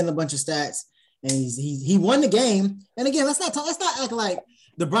 He just getting a bunch of stats, and he won the game. And again, let's not act like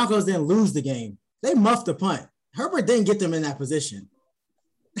the Broncos didn't lose the game. They muffed the punt. Herbert didn't get them in that position.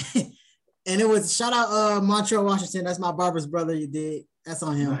 And it was shout out Montreal Washington. That's my barber's brother. You did. That's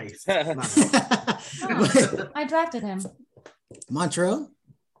on him. Nice. Oh, I drafted him. Montreal.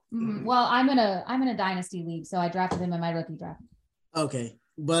 Mhm. Well, I'm in a dynasty league, so I drafted him in my rookie draft. Okay,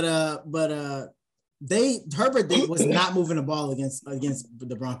 but Herbert was not moving the ball against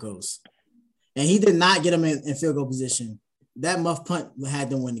the Broncos, and he did not get them in field goal position. That muff punt had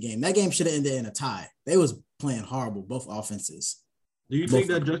them win the game. That game should have ended in a tie. They was playing horrible, both offenses. Do you think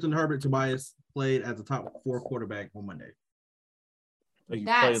that Justin Herbert Tobias played as a top 4 quarterback on Monday? He could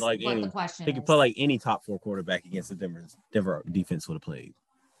That's play like what any. the question He could is. play like any top 4 quarterback against the Denver defense would have played.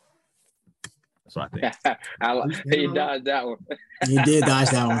 That's what I think. He dodged that one. He did dodge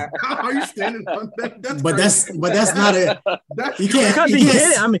that one, Are you standing on that? That's but crazy. that's not a you can't Because you he can't-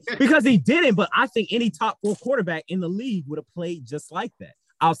 didn't. I mean, because he didn't. But I think any top 4 quarterback in the league would have played just like that.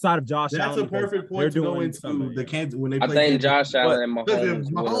 Outside of Josh That's Allen, a perfect they're point to go doing into something. the Kansas when they I play think Kansas. Josh Allen and Because if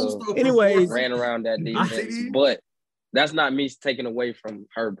Mahomes Mahomes would throw for Anyways, four- ran around that defense, but that's not me taking away from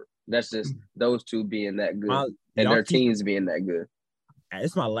Herbert. That's just those two being that good and y'all their keep- teams being that good.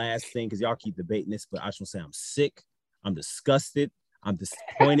 It's my last thing because y'all keep debating this, but I just want to say I'm sick. I'm disgusted. I'm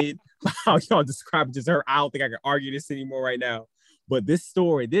disappointed how y'all describe just her. I don't think I can argue this anymore right now. But this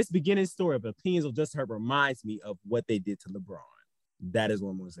beginning story of opinions of Justin Herbert reminds me of what they did to LeBron. That is what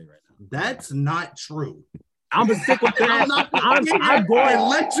I'm going to say right now. That's not true. I'm gonna stick with that. I'm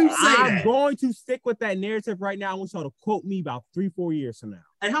going to stick with that narrative right now. I want y'all to quote me about 3-4 years from now.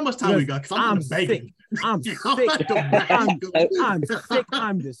 And how much time we got? Because I'm sick. debating. I'm sick. I'm I'm sick.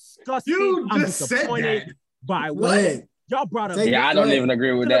 I'm disgusted. You I'm just said disappointed that. by Go what ahead. y'all brought up. Yeah, I don't ahead. even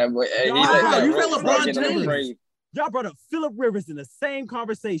agree with that. But Y'all- you feel Russ LeBron getting James. praise. Y'all brought up Phillip Rivers in the same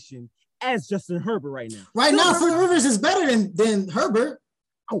conversation as Justin Herbert right now. Right now, Phillip Rivers is better than Herbert.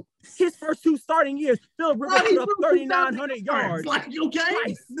 Oh, his first 2 starting years, Phillip Rivers put up 3,900 yards. Like, okay,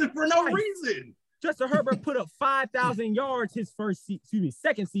 Twice. for no Twice. reason. Justin Herbert put up 5,000 yards his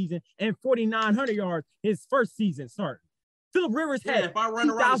second season and 4,900 yards his first season starting. Phillip Rivers Yeah, had if I run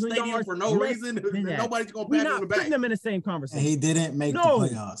around the 2,000 stadium yards for no less reason, than that. nobody's gonna We're pat me on not the back. putting them in the same And conversation. he didn't make No. the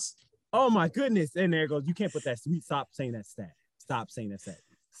playoffs. Oh my goodness! And there it goes. You can't put that. Stop saying that stat. Stop saying that stat.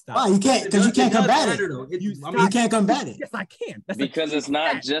 Stop. Why? You can't because you can't combat it. You You can't combat it. Yes, I can. That's a Because key it's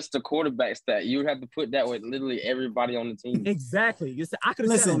not stat. just a quarterback stat. You have to put that with literally everybody on the team. Exactly. I could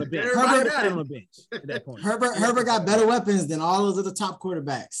have sat on the bench. Listen, I could Herbert- have sat on the bench at that point. Herbert got better weapons than all of the top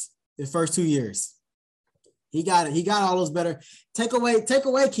quarterbacks the first 2 years. He got it. He got all those better. Take away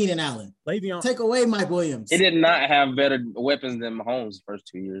Keenan Allen. Le'Veon. Take away Mike Williams. He did not have better weapons than Mahomes the first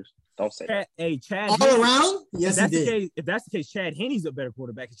 2 years. Don't say that. Chad. All Henne- around? Yes, he did. If that's the case, Chad Henne's a better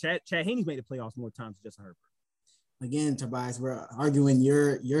quarterback. Chad Henne's made the playoffs more times than Justin Herbert. Again, Tobias, we're arguing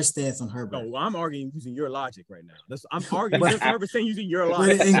your stance on Herbert. No, I'm arguing using your logic right now. I'm arguing Justin Herbert saying using your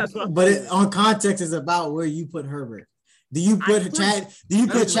logic. On context is about where you put Herbert. Do you put Chad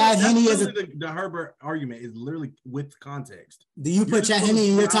Henne as the Herbert argument is literally with context. Do you put Chad Henne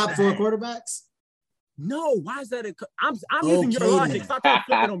in your top 4 quarterbacks? No, why is that? I'm using your logic. Then. Stop trying to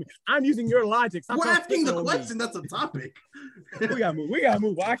flip it on me. I'm using your logic. Stop We're asking the question. That's a topic. We gotta move.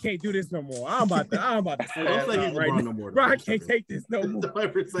 Well, I can't do this no more. I'm about to don't say he's right no more. Bro, I can't take this no more.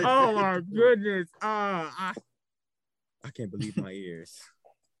 Oh my goodness. I can't believe my ears.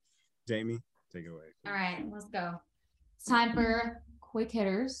 Jamie, take it away. All right, let's go. It's time for quick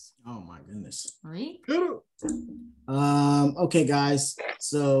hitters. Oh my goodness. Reek. Okay, guys.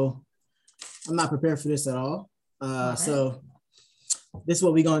 So I'm not prepared for this at all. So this is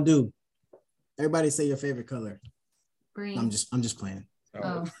what we're gonna do. Everybody say your favorite color. Green. I'm just playing.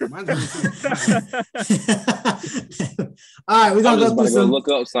 Oh. All right, we're gonna go through some. Look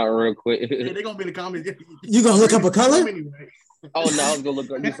up something real quick. Yeah, they're gonna be in the comments. You gonna look up a color? Oh no, I was gonna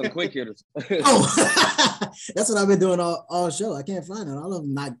look up do some quick hitters. Oh, that's what I've been doing all show. I can't find them. All of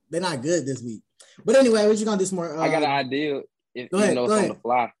them they're not good this week. But anyway, what you gonna do some more? I got an idea. If go ahead, you know go it's ahead. on the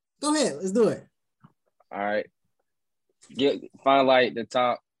fly. Go ahead, let's do it. All right. Find like the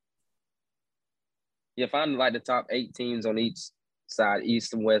top 8 teams on each side,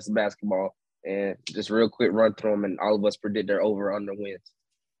 East and West basketball, and just real quick run through them, and all of us predict their over/under wins.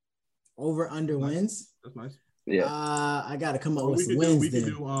 Over/under wins. That's nice. Yeah. I got to come up with some wins. We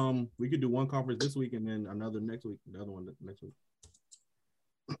could do one conference this week and then another next week. The other one next week.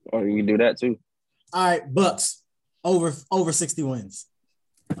 Or you can do that too. All right, Bucks over 60 wins.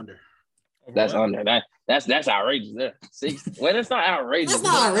 Under. That's under. That's outrageous. There, 6. Well, that's not outrageous. That's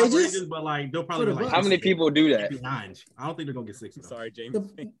not outrageous. But like they'll probably be like how many people do that? 9. I don't think they're gonna get 60. Sorry, James.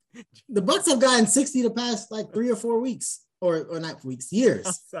 The Bucks have gotten 60 the past like 3 or 4 weeks, or not weeks, years.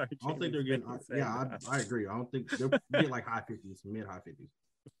 Sorry, I don't think they're getting. Yeah, I agree. I don't think they'll get like high 50s, mid high 50s.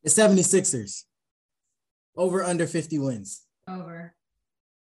 The 76ers over/under 50 wins. Over.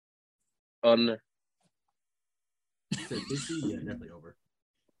 Under. 50? Yeah, definitely over.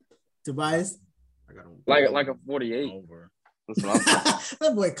 Tobias? I got him. Like a 48. Over. That's what I'm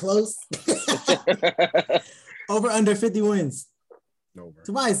That boy close. Over/under 50 wins. Over.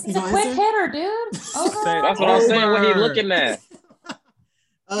 Tobias, He's a quick hitter, dude. Over. That's what I'm saying. What he looking at?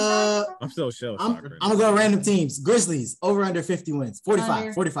 I'm still shell I'm gonna go random teams. Grizzlies over/under 50 wins.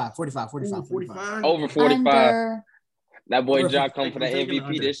 45. Over 45. Under. That boy Over John 50. come for the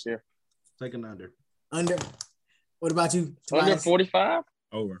MVP this year. Taking under. Under. What about you, Tobias? Under 45?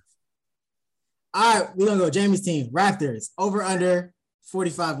 Over. All right, we're gonna go Jamie's team. Raptors over/under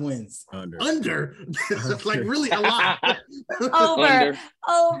 45 wins. Under. Like really a lot. Over.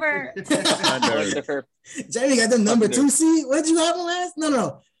 Under. Jamie got them number 2 seed. What did you have them last?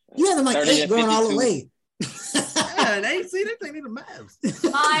 No. You had them like 8 going all the way. Yeah, they see they need the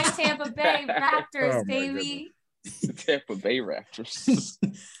Mavs. My Tampa Bay Raptors, Oh, my baby. Tampa Bay Raptors.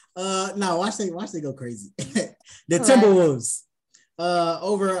 No, watch they go crazy. The Timberwolves.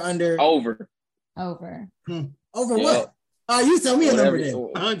 Over/under. Over. Over. Over what? You tell me a number then.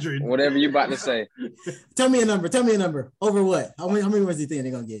 100. Whatever you about to say. Tell me a number. Over what? How many wins do you think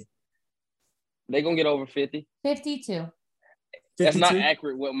they're gonna get? They're gonna get over 50. 52. That's not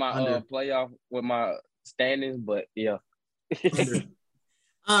accurate with my playoff with my standings, but yeah.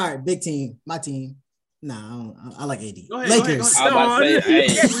 All right, big team. My team. Nah, I like AD. Go ahead, Lakers. I was about to say,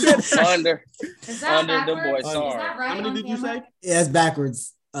 hey, under. Is that Under them backwards? boys Is sorry. that right How many on did you camera? say? Yeah, it's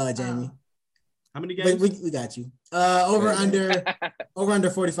backwards, Jamie. How many games? We got you. Over/under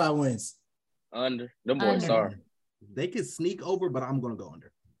 45 wins. Under. Them boys Under. sorry. They could sneak over, but I'm gonna go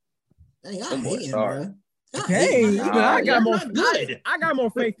under. Dang, Them boys sorry. Hey, I got more good. I got more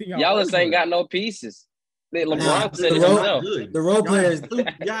faith in y'all. Y'all just ain't got no pieces. LeBron Nah, said it the himself. Good. The role players.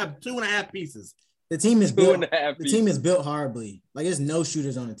 You have 2.5 pieces. The team is 2.5 built. The team is built horribly. Like there's no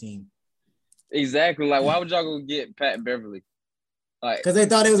shooters on the team. Exactly. Like, why would y'all go get Pat Beverly? Like, Because they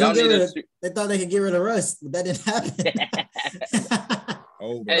thought it was y'all gonna get need rid a of, they thought they could get rid of Russ, but that didn't happen.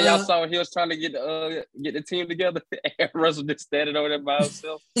 Over. Hey, y'all saw when he was trying to get the team together, and Russell just standing over there by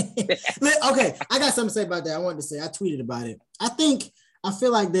himself. Okay, I got something to say about that. I wanted to say I tweeted about it. I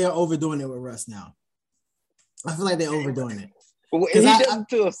feel like they're overdoing it with Russ now. I feel like they're overdoing it. He does it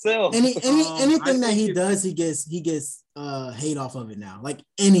to himself. Anything that he does, he gets hate off of it now. Like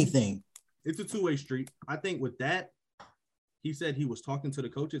anything. It's a two-way street. I think with that, he said he was talking to the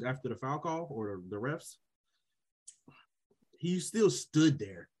coaches after the foul call or the refs. He still stood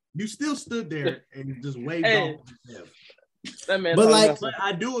there. You still stood there and just waved off. That man. But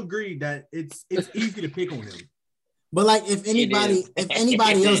I do agree that it's easy to pick on him. But like, if anybody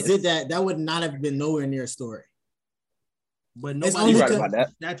else did that, that would not have been nowhere near a story. But It's nobody only right about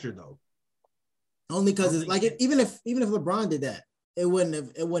that. stature though. Only because it's like even if LeBron did that, it wouldn't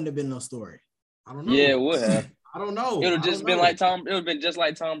have been no story. I don't know. Yeah, it would have. I don't know. It would have just been like Tom. It would have been just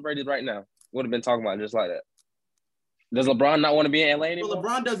like Tom Brady right now. Would have been talking about it just like that. Does LeBron not want to be in LA anymore? Well,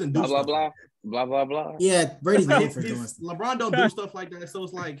 LeBron doesn't do Blah blah stuff blah like blah blah blah. Yeah, Brady's known for that. doing stuff. LeBron don't do stuff like that. So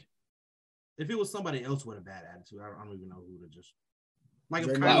it's like, if it was somebody else with a bad attitude, I don't even know who to just like.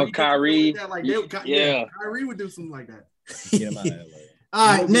 If Kyrie, Kyrie would do something like that. Get him out of LA.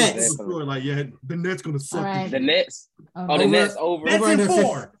 All right, Nets. Like, yeah, the Nets gonna suck. Right. The Nets. Over. The Nets over. Nets Over in under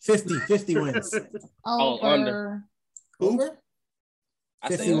 4. 50 wins. Under. Over? I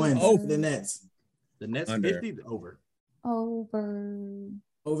say 50 wins. over. The Nets. The Nets Under. 50 over. Over,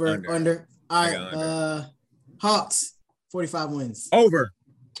 under. All right. Hawks, 45 wins. Over.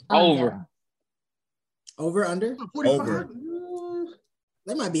 Over. Over, under? 45. Over.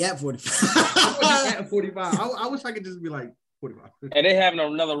 They might be at 45. At 45. I wish I could just be like 45. And they having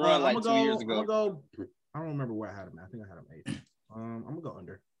another run like 2 years ago. I'm gonna go. I don't remember where I had them. I think I had them 8. I'm gonna go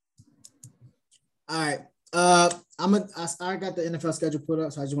under. All right. I got the NFL schedule put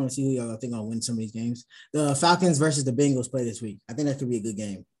up, so I just want to see who y'all think gonna win some of these games. The Falcons versus the Bengals play this week. I think that could be a good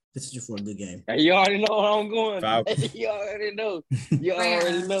game. This is for a good game. Hey, you already know where I'm going. Falcons. You already know. You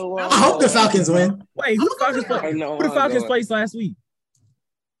already know where I'm I hope the going. Falcons win. Wait, who the Falcons play? Who the Falcons played last week?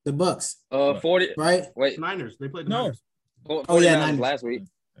 The Bucks. 40. Right? Wait. Niners. They played the No. Niners. 49 Niners. last week.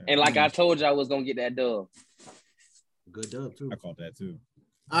 And like I told you, I was gonna get that dub. Good dub too. I called that too.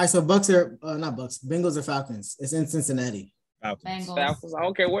 All right, so Bucks are not Bucks. Bengals or Falcons. It's in Cincinnati. Falcons. Bengals. Falcons. I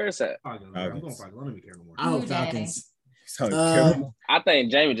don't care where it's at. Falcons. I'm going Falcons. I don't even care no more. I hope Who daddy? Falcons. So, I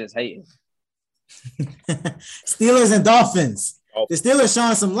think Jamie just hating. Steelers and Dolphins. Oh. The Steelers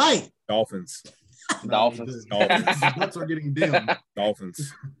showing some light. Dolphins. Dolphins. The Bucks are getting dim.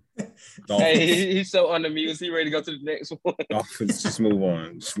 Dolphins. Hey, he's so undermused. He ready to go to the next one. Dolphins. Just move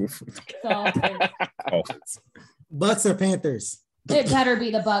on. Just move on. Dolphins. Bucks or Panthers. It better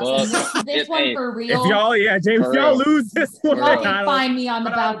be the Bucks. And this one for real. If y'all, James, if y'all lose this one, Y'all can find me on the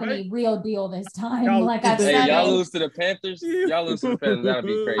balcony, real deal this time. Like I said, y'all lose to the Panthers. Y'all lose to the Panthers. That'd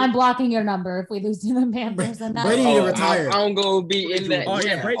be crazy. I'm blocking your number if we lose to the Panthers. And Brady to retire. I'm gonna be in that.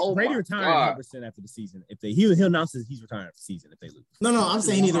 Brady retiring 100% after the season. If he'll announce that he's retiring after the season if they lose. No, I'm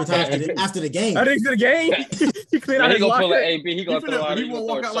saying he needs to retire after the game. After the game, he cleared out He his gonna pull locker. an AB. He gonna throw out. He won't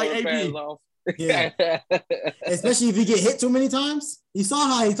walk out like AB. Yeah, especially if you get hit too many times. You saw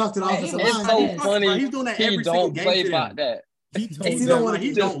how he talked to the offensive line. It's so funny. He's doing that He every don't single play game. about that. He don't want to.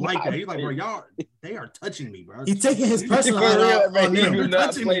 He don't like that. He's like, bro, y'all, they are touching me, bro. He's taking his personal out on He them. do You're not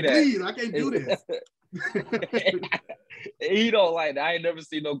touching play me, that. please. I can't do this. He don't like that. I ain't never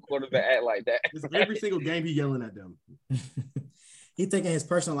seen no quarterback act like that. It's every single game he yelling at them. He's taking his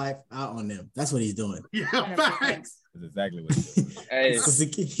personal life out on them. That's what he's doing. Yeah, facts. That's exactly what he's doing. Hey,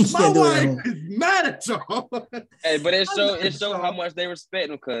 He My can't do it at wife home. is mad at y'all. hey, but it show how much they respect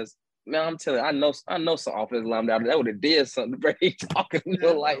him because man, I'm telling you, I know some offensive linemen out there that would have did something to Brady talking to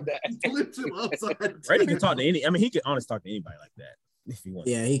him like that. Flipped him upside Brady can down. talk to any. I mean, he can honestly talk to anybody like that if he wants.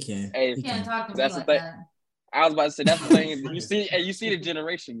 Yeah, he can. Hey, He You can't talk to me That's the like thing. that. I was about to say that's the thing. You see the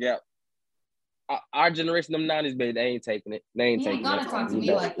generation gap. Our generation, them 90s, baby, they ain't taking it. They ain't He taking ain't it. gonna talk to me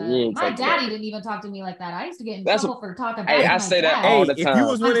You like know, that. you ain't My taking daddy it. didn't even talk to me like that. I used to get in That's trouble for talking Hey, back I to my say that dad. all the If time. you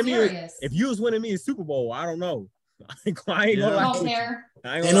was winning me, serious. if you was winning me a Super Bowl, I don't know. I ain't gonna I lie. don't care.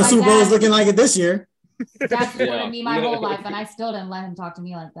 I ain't Ain't gonna no lie. Super Bowls looking like it this year. Dad supported Yeah. me my whole life, and I still didn't let him talk to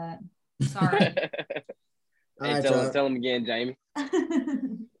me like that. Sorry. All right, tell y'all. him again, Jamie. All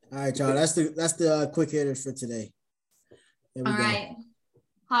right, y'all. That's the quick hitters for today. There we All go. right.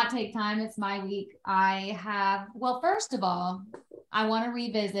 Hot take time. It's my week. First of all, I want to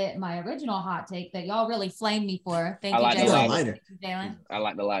revisit my original hot take that y'all really flamed me for. Thank I you, like the Jalen. lighter. Thank you, Jalen. I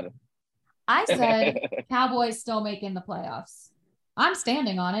like the lighter. I said Cowboys still making the playoffs. I'm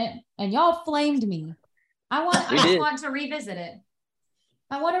standing on it, and y'all flamed me. I just want to revisit it.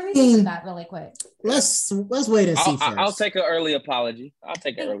 I want to revisit that really quick. Let's wait and see first. I'll take an early apology.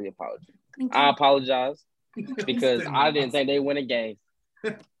 Thank you. I apologize because I didn't think they win a game.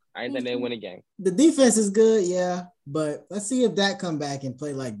 I didn't think they win a game. The defense is good, yeah, but let's see if Dak come back and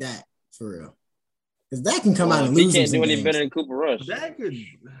play like that for real. Because Dak can come out and He lose. can't some do any games. better than Cooper Rush. That could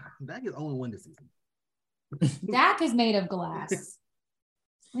only win this season. Dak is made of glass.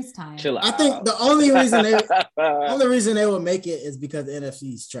 It's time. Chill out. I think the only reason they will make it is because the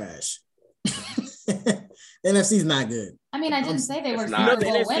NFC is trash. The NFC is not good. I mean, I didn't say they were It's Super not. The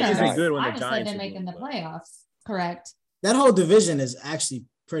Bowl NFC winners. isn't good when I the just said Giants they're are making the doing well. playoffs. Correct. That whole division is actually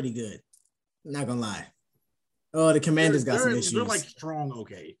pretty good. Not gonna lie. Oh, the Commanders got some issues. They're like strong,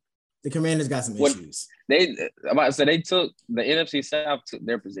 okay. The Commanders got some issues. I'm about to say they took the NFC South took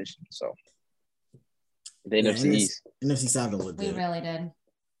their position. So the NFC East. NFC South looked good. We really did.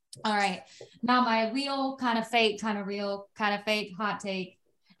 All right. Now my real kind of fake, kind of real, kind of fake hot take.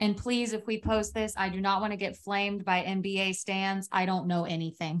 And please, if we post this, I do not want to get flamed by NBA stans. I don't know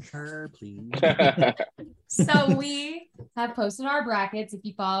anything. Please. So we have posted our brackets. If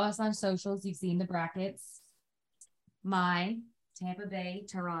you follow us on socials, you've seen the brackets. My Tampa Bay,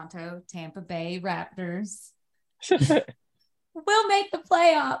 Toronto, Tampa Bay Raptors will make the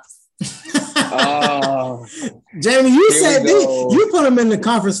playoffs. Oh, Jamie, you said you put them in the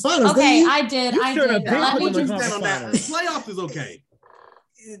conference finals. Okay, I did. Let me just stand on that. Playoffs is okay.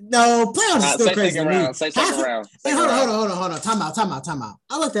 No, playoffs is still crazy. Say second round. Hey, hold on. Time out.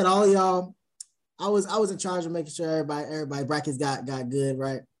 I looked at all y'all. I was in charge of making sure everybody brackets got good,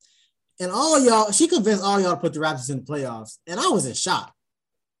 right? And all y'all, she convinced all y'all to put the Raptors in the playoffs, and I was in shock.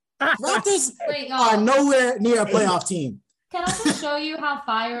 Raptors are nowhere near a playoff team. Can I just show you how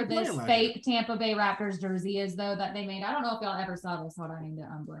fire this fake Tampa Bay Raptors jersey is, though, that they made? I don't know if y'all ever saw this. Hold on, I need to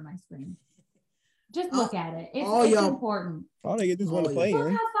unblur my screen. Just look at it. It's important. All they get this one to play Look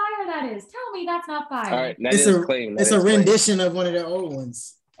in. how fire that is. Tell me that's not fire. All right, it's a rendition of one of their old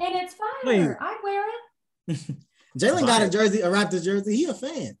ones. And it's fire. I wear it. Jalen got a Raptors jersey. He a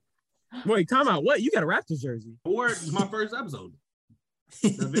fan. Wait, time out. What? You got a Raptors jersey? I wore it my first episode.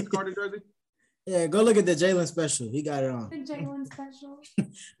 The Vince Carter jersey? Yeah, go look at the Jalen special. He got it on. The Jalen special.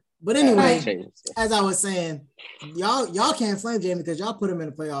 But anyway, as I was saying, y'all can't flame Jamie because y'all put him in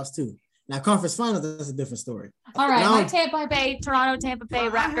the playoffs too. Now, conference finals, that's a different story. All right, my Toronto Tampa Bay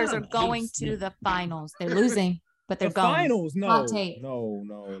Raptors are going to the finals. They're losing, but they're going. Finals? No. Hot take. No.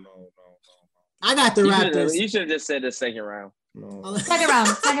 I got the Raptors. You should have just said the second round. No. Second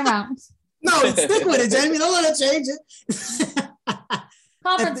round. No, stick with it, Jamie. Don't let it change it.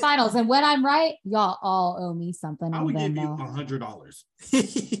 Conference finals, and when I'm right, y'all all owe me something. I would give you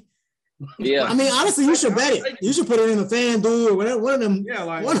 $100. Yeah, I mean, honestly, you should bet it. You should put it in a FanDuel or whatever. One of them. Yeah,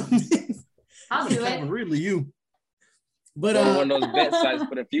 like I'll do it. Really, you. But one of those bet sites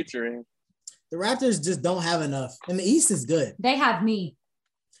put a future in. The Raptors just don't have enough, and the East is good. They have me.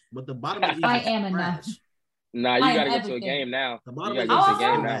 But the bottom of the East I am enough. Nah, you got to go to a game now. The bottom you of got to the go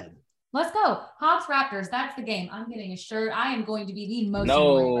to a game now. Let's go. Hawks Raptors. That's the game. I'm getting a shirt. I am going to be the most.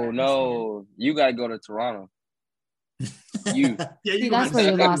 No. You got to go to Toronto. You. See, that's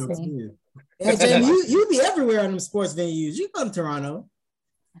where you lost me. Hey, Jamie, you be everywhere on them sports venues. You go to Toronto.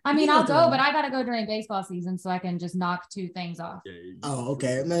 I mean, I'll go, but I got to go during baseball season so I can just knock two things off. Oh,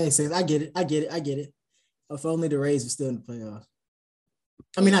 okay. That makes sense. I get it. If only the Rays were still in the playoffs.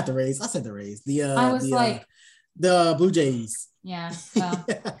 I mean, not the Rays. I said the Rays. The Blue Jays. Yeah. Well.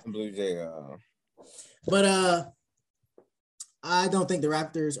 Blue Jay. But I don't think the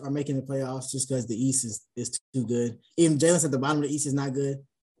Raptors are making the playoffs just because the East is too good. Even Jalen said the bottom of the East is not good.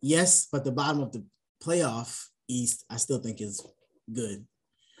 Yes, but the bottom of the playoff East, I still think is good.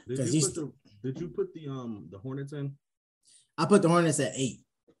 Did you put the Hornets in? I put the Hornets at 8.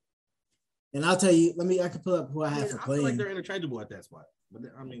 And I'll tell you, I can pull up who I have for playing. I feel like they're interchangeable at that spot. But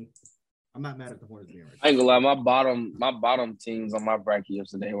I mean, I'm not mad at the Hornets being right. I ain't gonna lie, my bottom teams on my bracket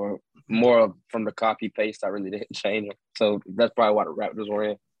yesterday were more from the copy paste. I really didn't change them. So that's probably why the Raptors were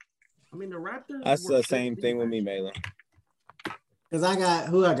in. I mean, the Raptors. That's the same thing with me, Malin. Because I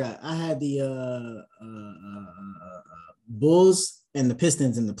had the Bulls and the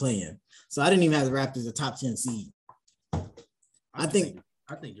Pistons in the play-in. So I didn't even have the Raptors a top 10 seed. I think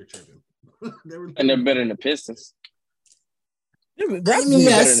you're tripping. And they're better than the Pistons. I mean,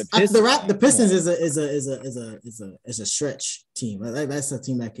 yes, the Pistons is a stretch team. That's a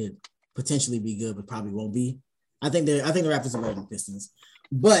team that could potentially be good, but probably won't be. I think the Raptors are better than the Pistons,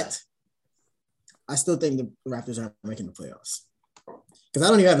 but I still think the Raptors aren't making the playoffs because I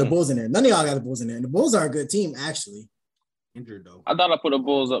don't even have the Bulls in there. None of y'all got the Bulls in there, and the Bulls are a good team actually. Injured though. I thought I put the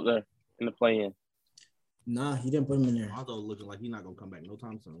Bulls up there in the play-in. Nah, he didn't put them in there. Although looking like he's not gonna come back no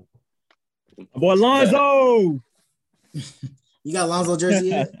time soon. Boy, Lonzo. You got Lonzo jersey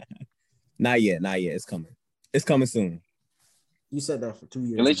yet? Not yet. It's coming soon. You said that for 2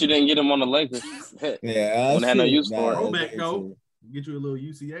 years. At least you didn't get him on the Lakers. Yeah, wouldn't have no use for it. Go back, go. Get you a little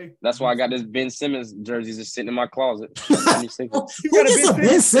UCA. That's why I got this Ben Simmons jersey just sitting in my closet. Who gets a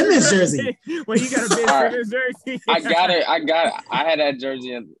Ben Simmons jersey? Well, you got a Ben Simmons jersey. I got it. I had that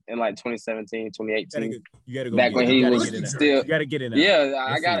jersey in like 2017, 2018. You gotta go. Back when he was still. You gotta get it. Yeah,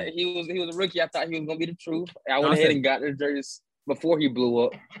 I got it. He was a rookie. I thought he was gonna be the truth. I went ahead and got the jersey before he blew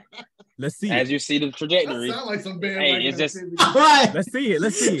up. Let's see. As you see the trajectory. That sound like some band. Hey, it's just. Right. Let's see it.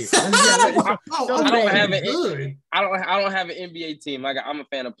 I don't have an NBA team. I'm a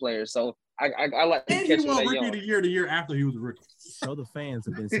fan of players, so I like to And catch he when won they're rookie young. of the year after he was a rookie. Show the fans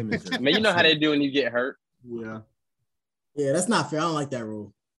of Ben Simmons. Man, you know how they do when you get hurt. Yeah. Yeah, that's not fair. I don't like that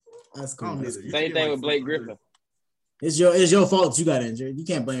rule. That's cool. That's cool. Same thing with Blake Griffin. It's your fault you got injured. You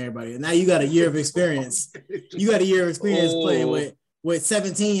can't blame everybody. Now you got a year of experience. You got a year of experience playing with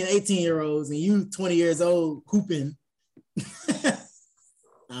 17 and 18-year-olds, and you 20 years old hooping. I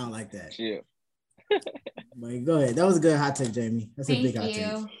don't like that. Yeah. But go ahead. That was a good hot take, Jamie. That's a big hot take.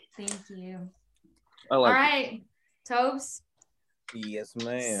 Thank you. All right, Tobes. Yes,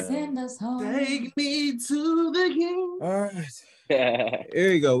 ma'am. Send us home. Take me to the game. All right.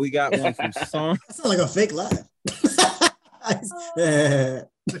 Here you go. We got one from Song. That sounds like a fake laugh. Sound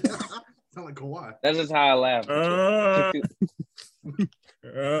like Kawhi. That's just how I laugh. I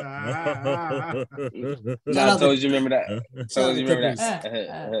told you remember that.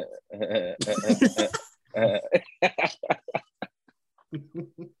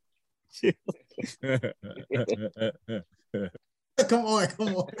 Come on.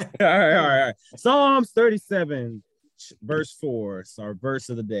 All right. Psalms 37, verse 4. It's our verse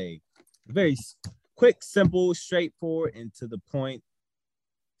of the day. Very quick, simple, straightforward, and to the point.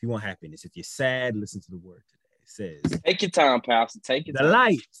 If you want happiness, if you're sad, listen to the word today. It says, take your time, Pastor. Take your time.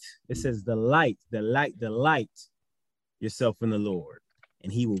 Delight. It says, delight yourself in the Lord,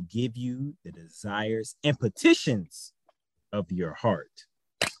 and he will give you the desires and petitions of your heart.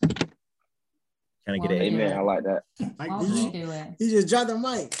 Can I get an amen? I like that. You just dropped the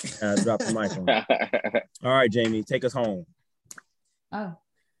mic. Drop the mic on. All right, Jamie, take us home. Oh.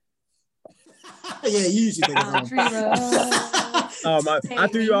 Yeah, you usually take us home. I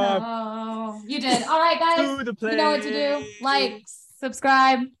threw you off. You did. All right, guys. You know what to do. Like,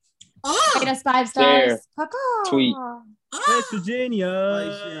 subscribe. Rate us 5 stars. Tweet. West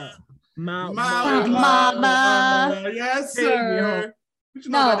Virginia. Mama. Yes, sir.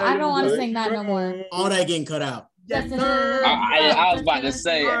 No, I don't want to sing that no more. All that getting cut out. I was about to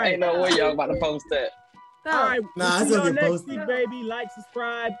say, ain't no way y'all about to post that. All right. Nah, we'll see y'all next week, baby. Like,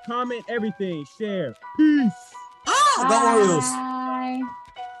 subscribe, comment, everything. Share. Peace. Go Orioles. Bye.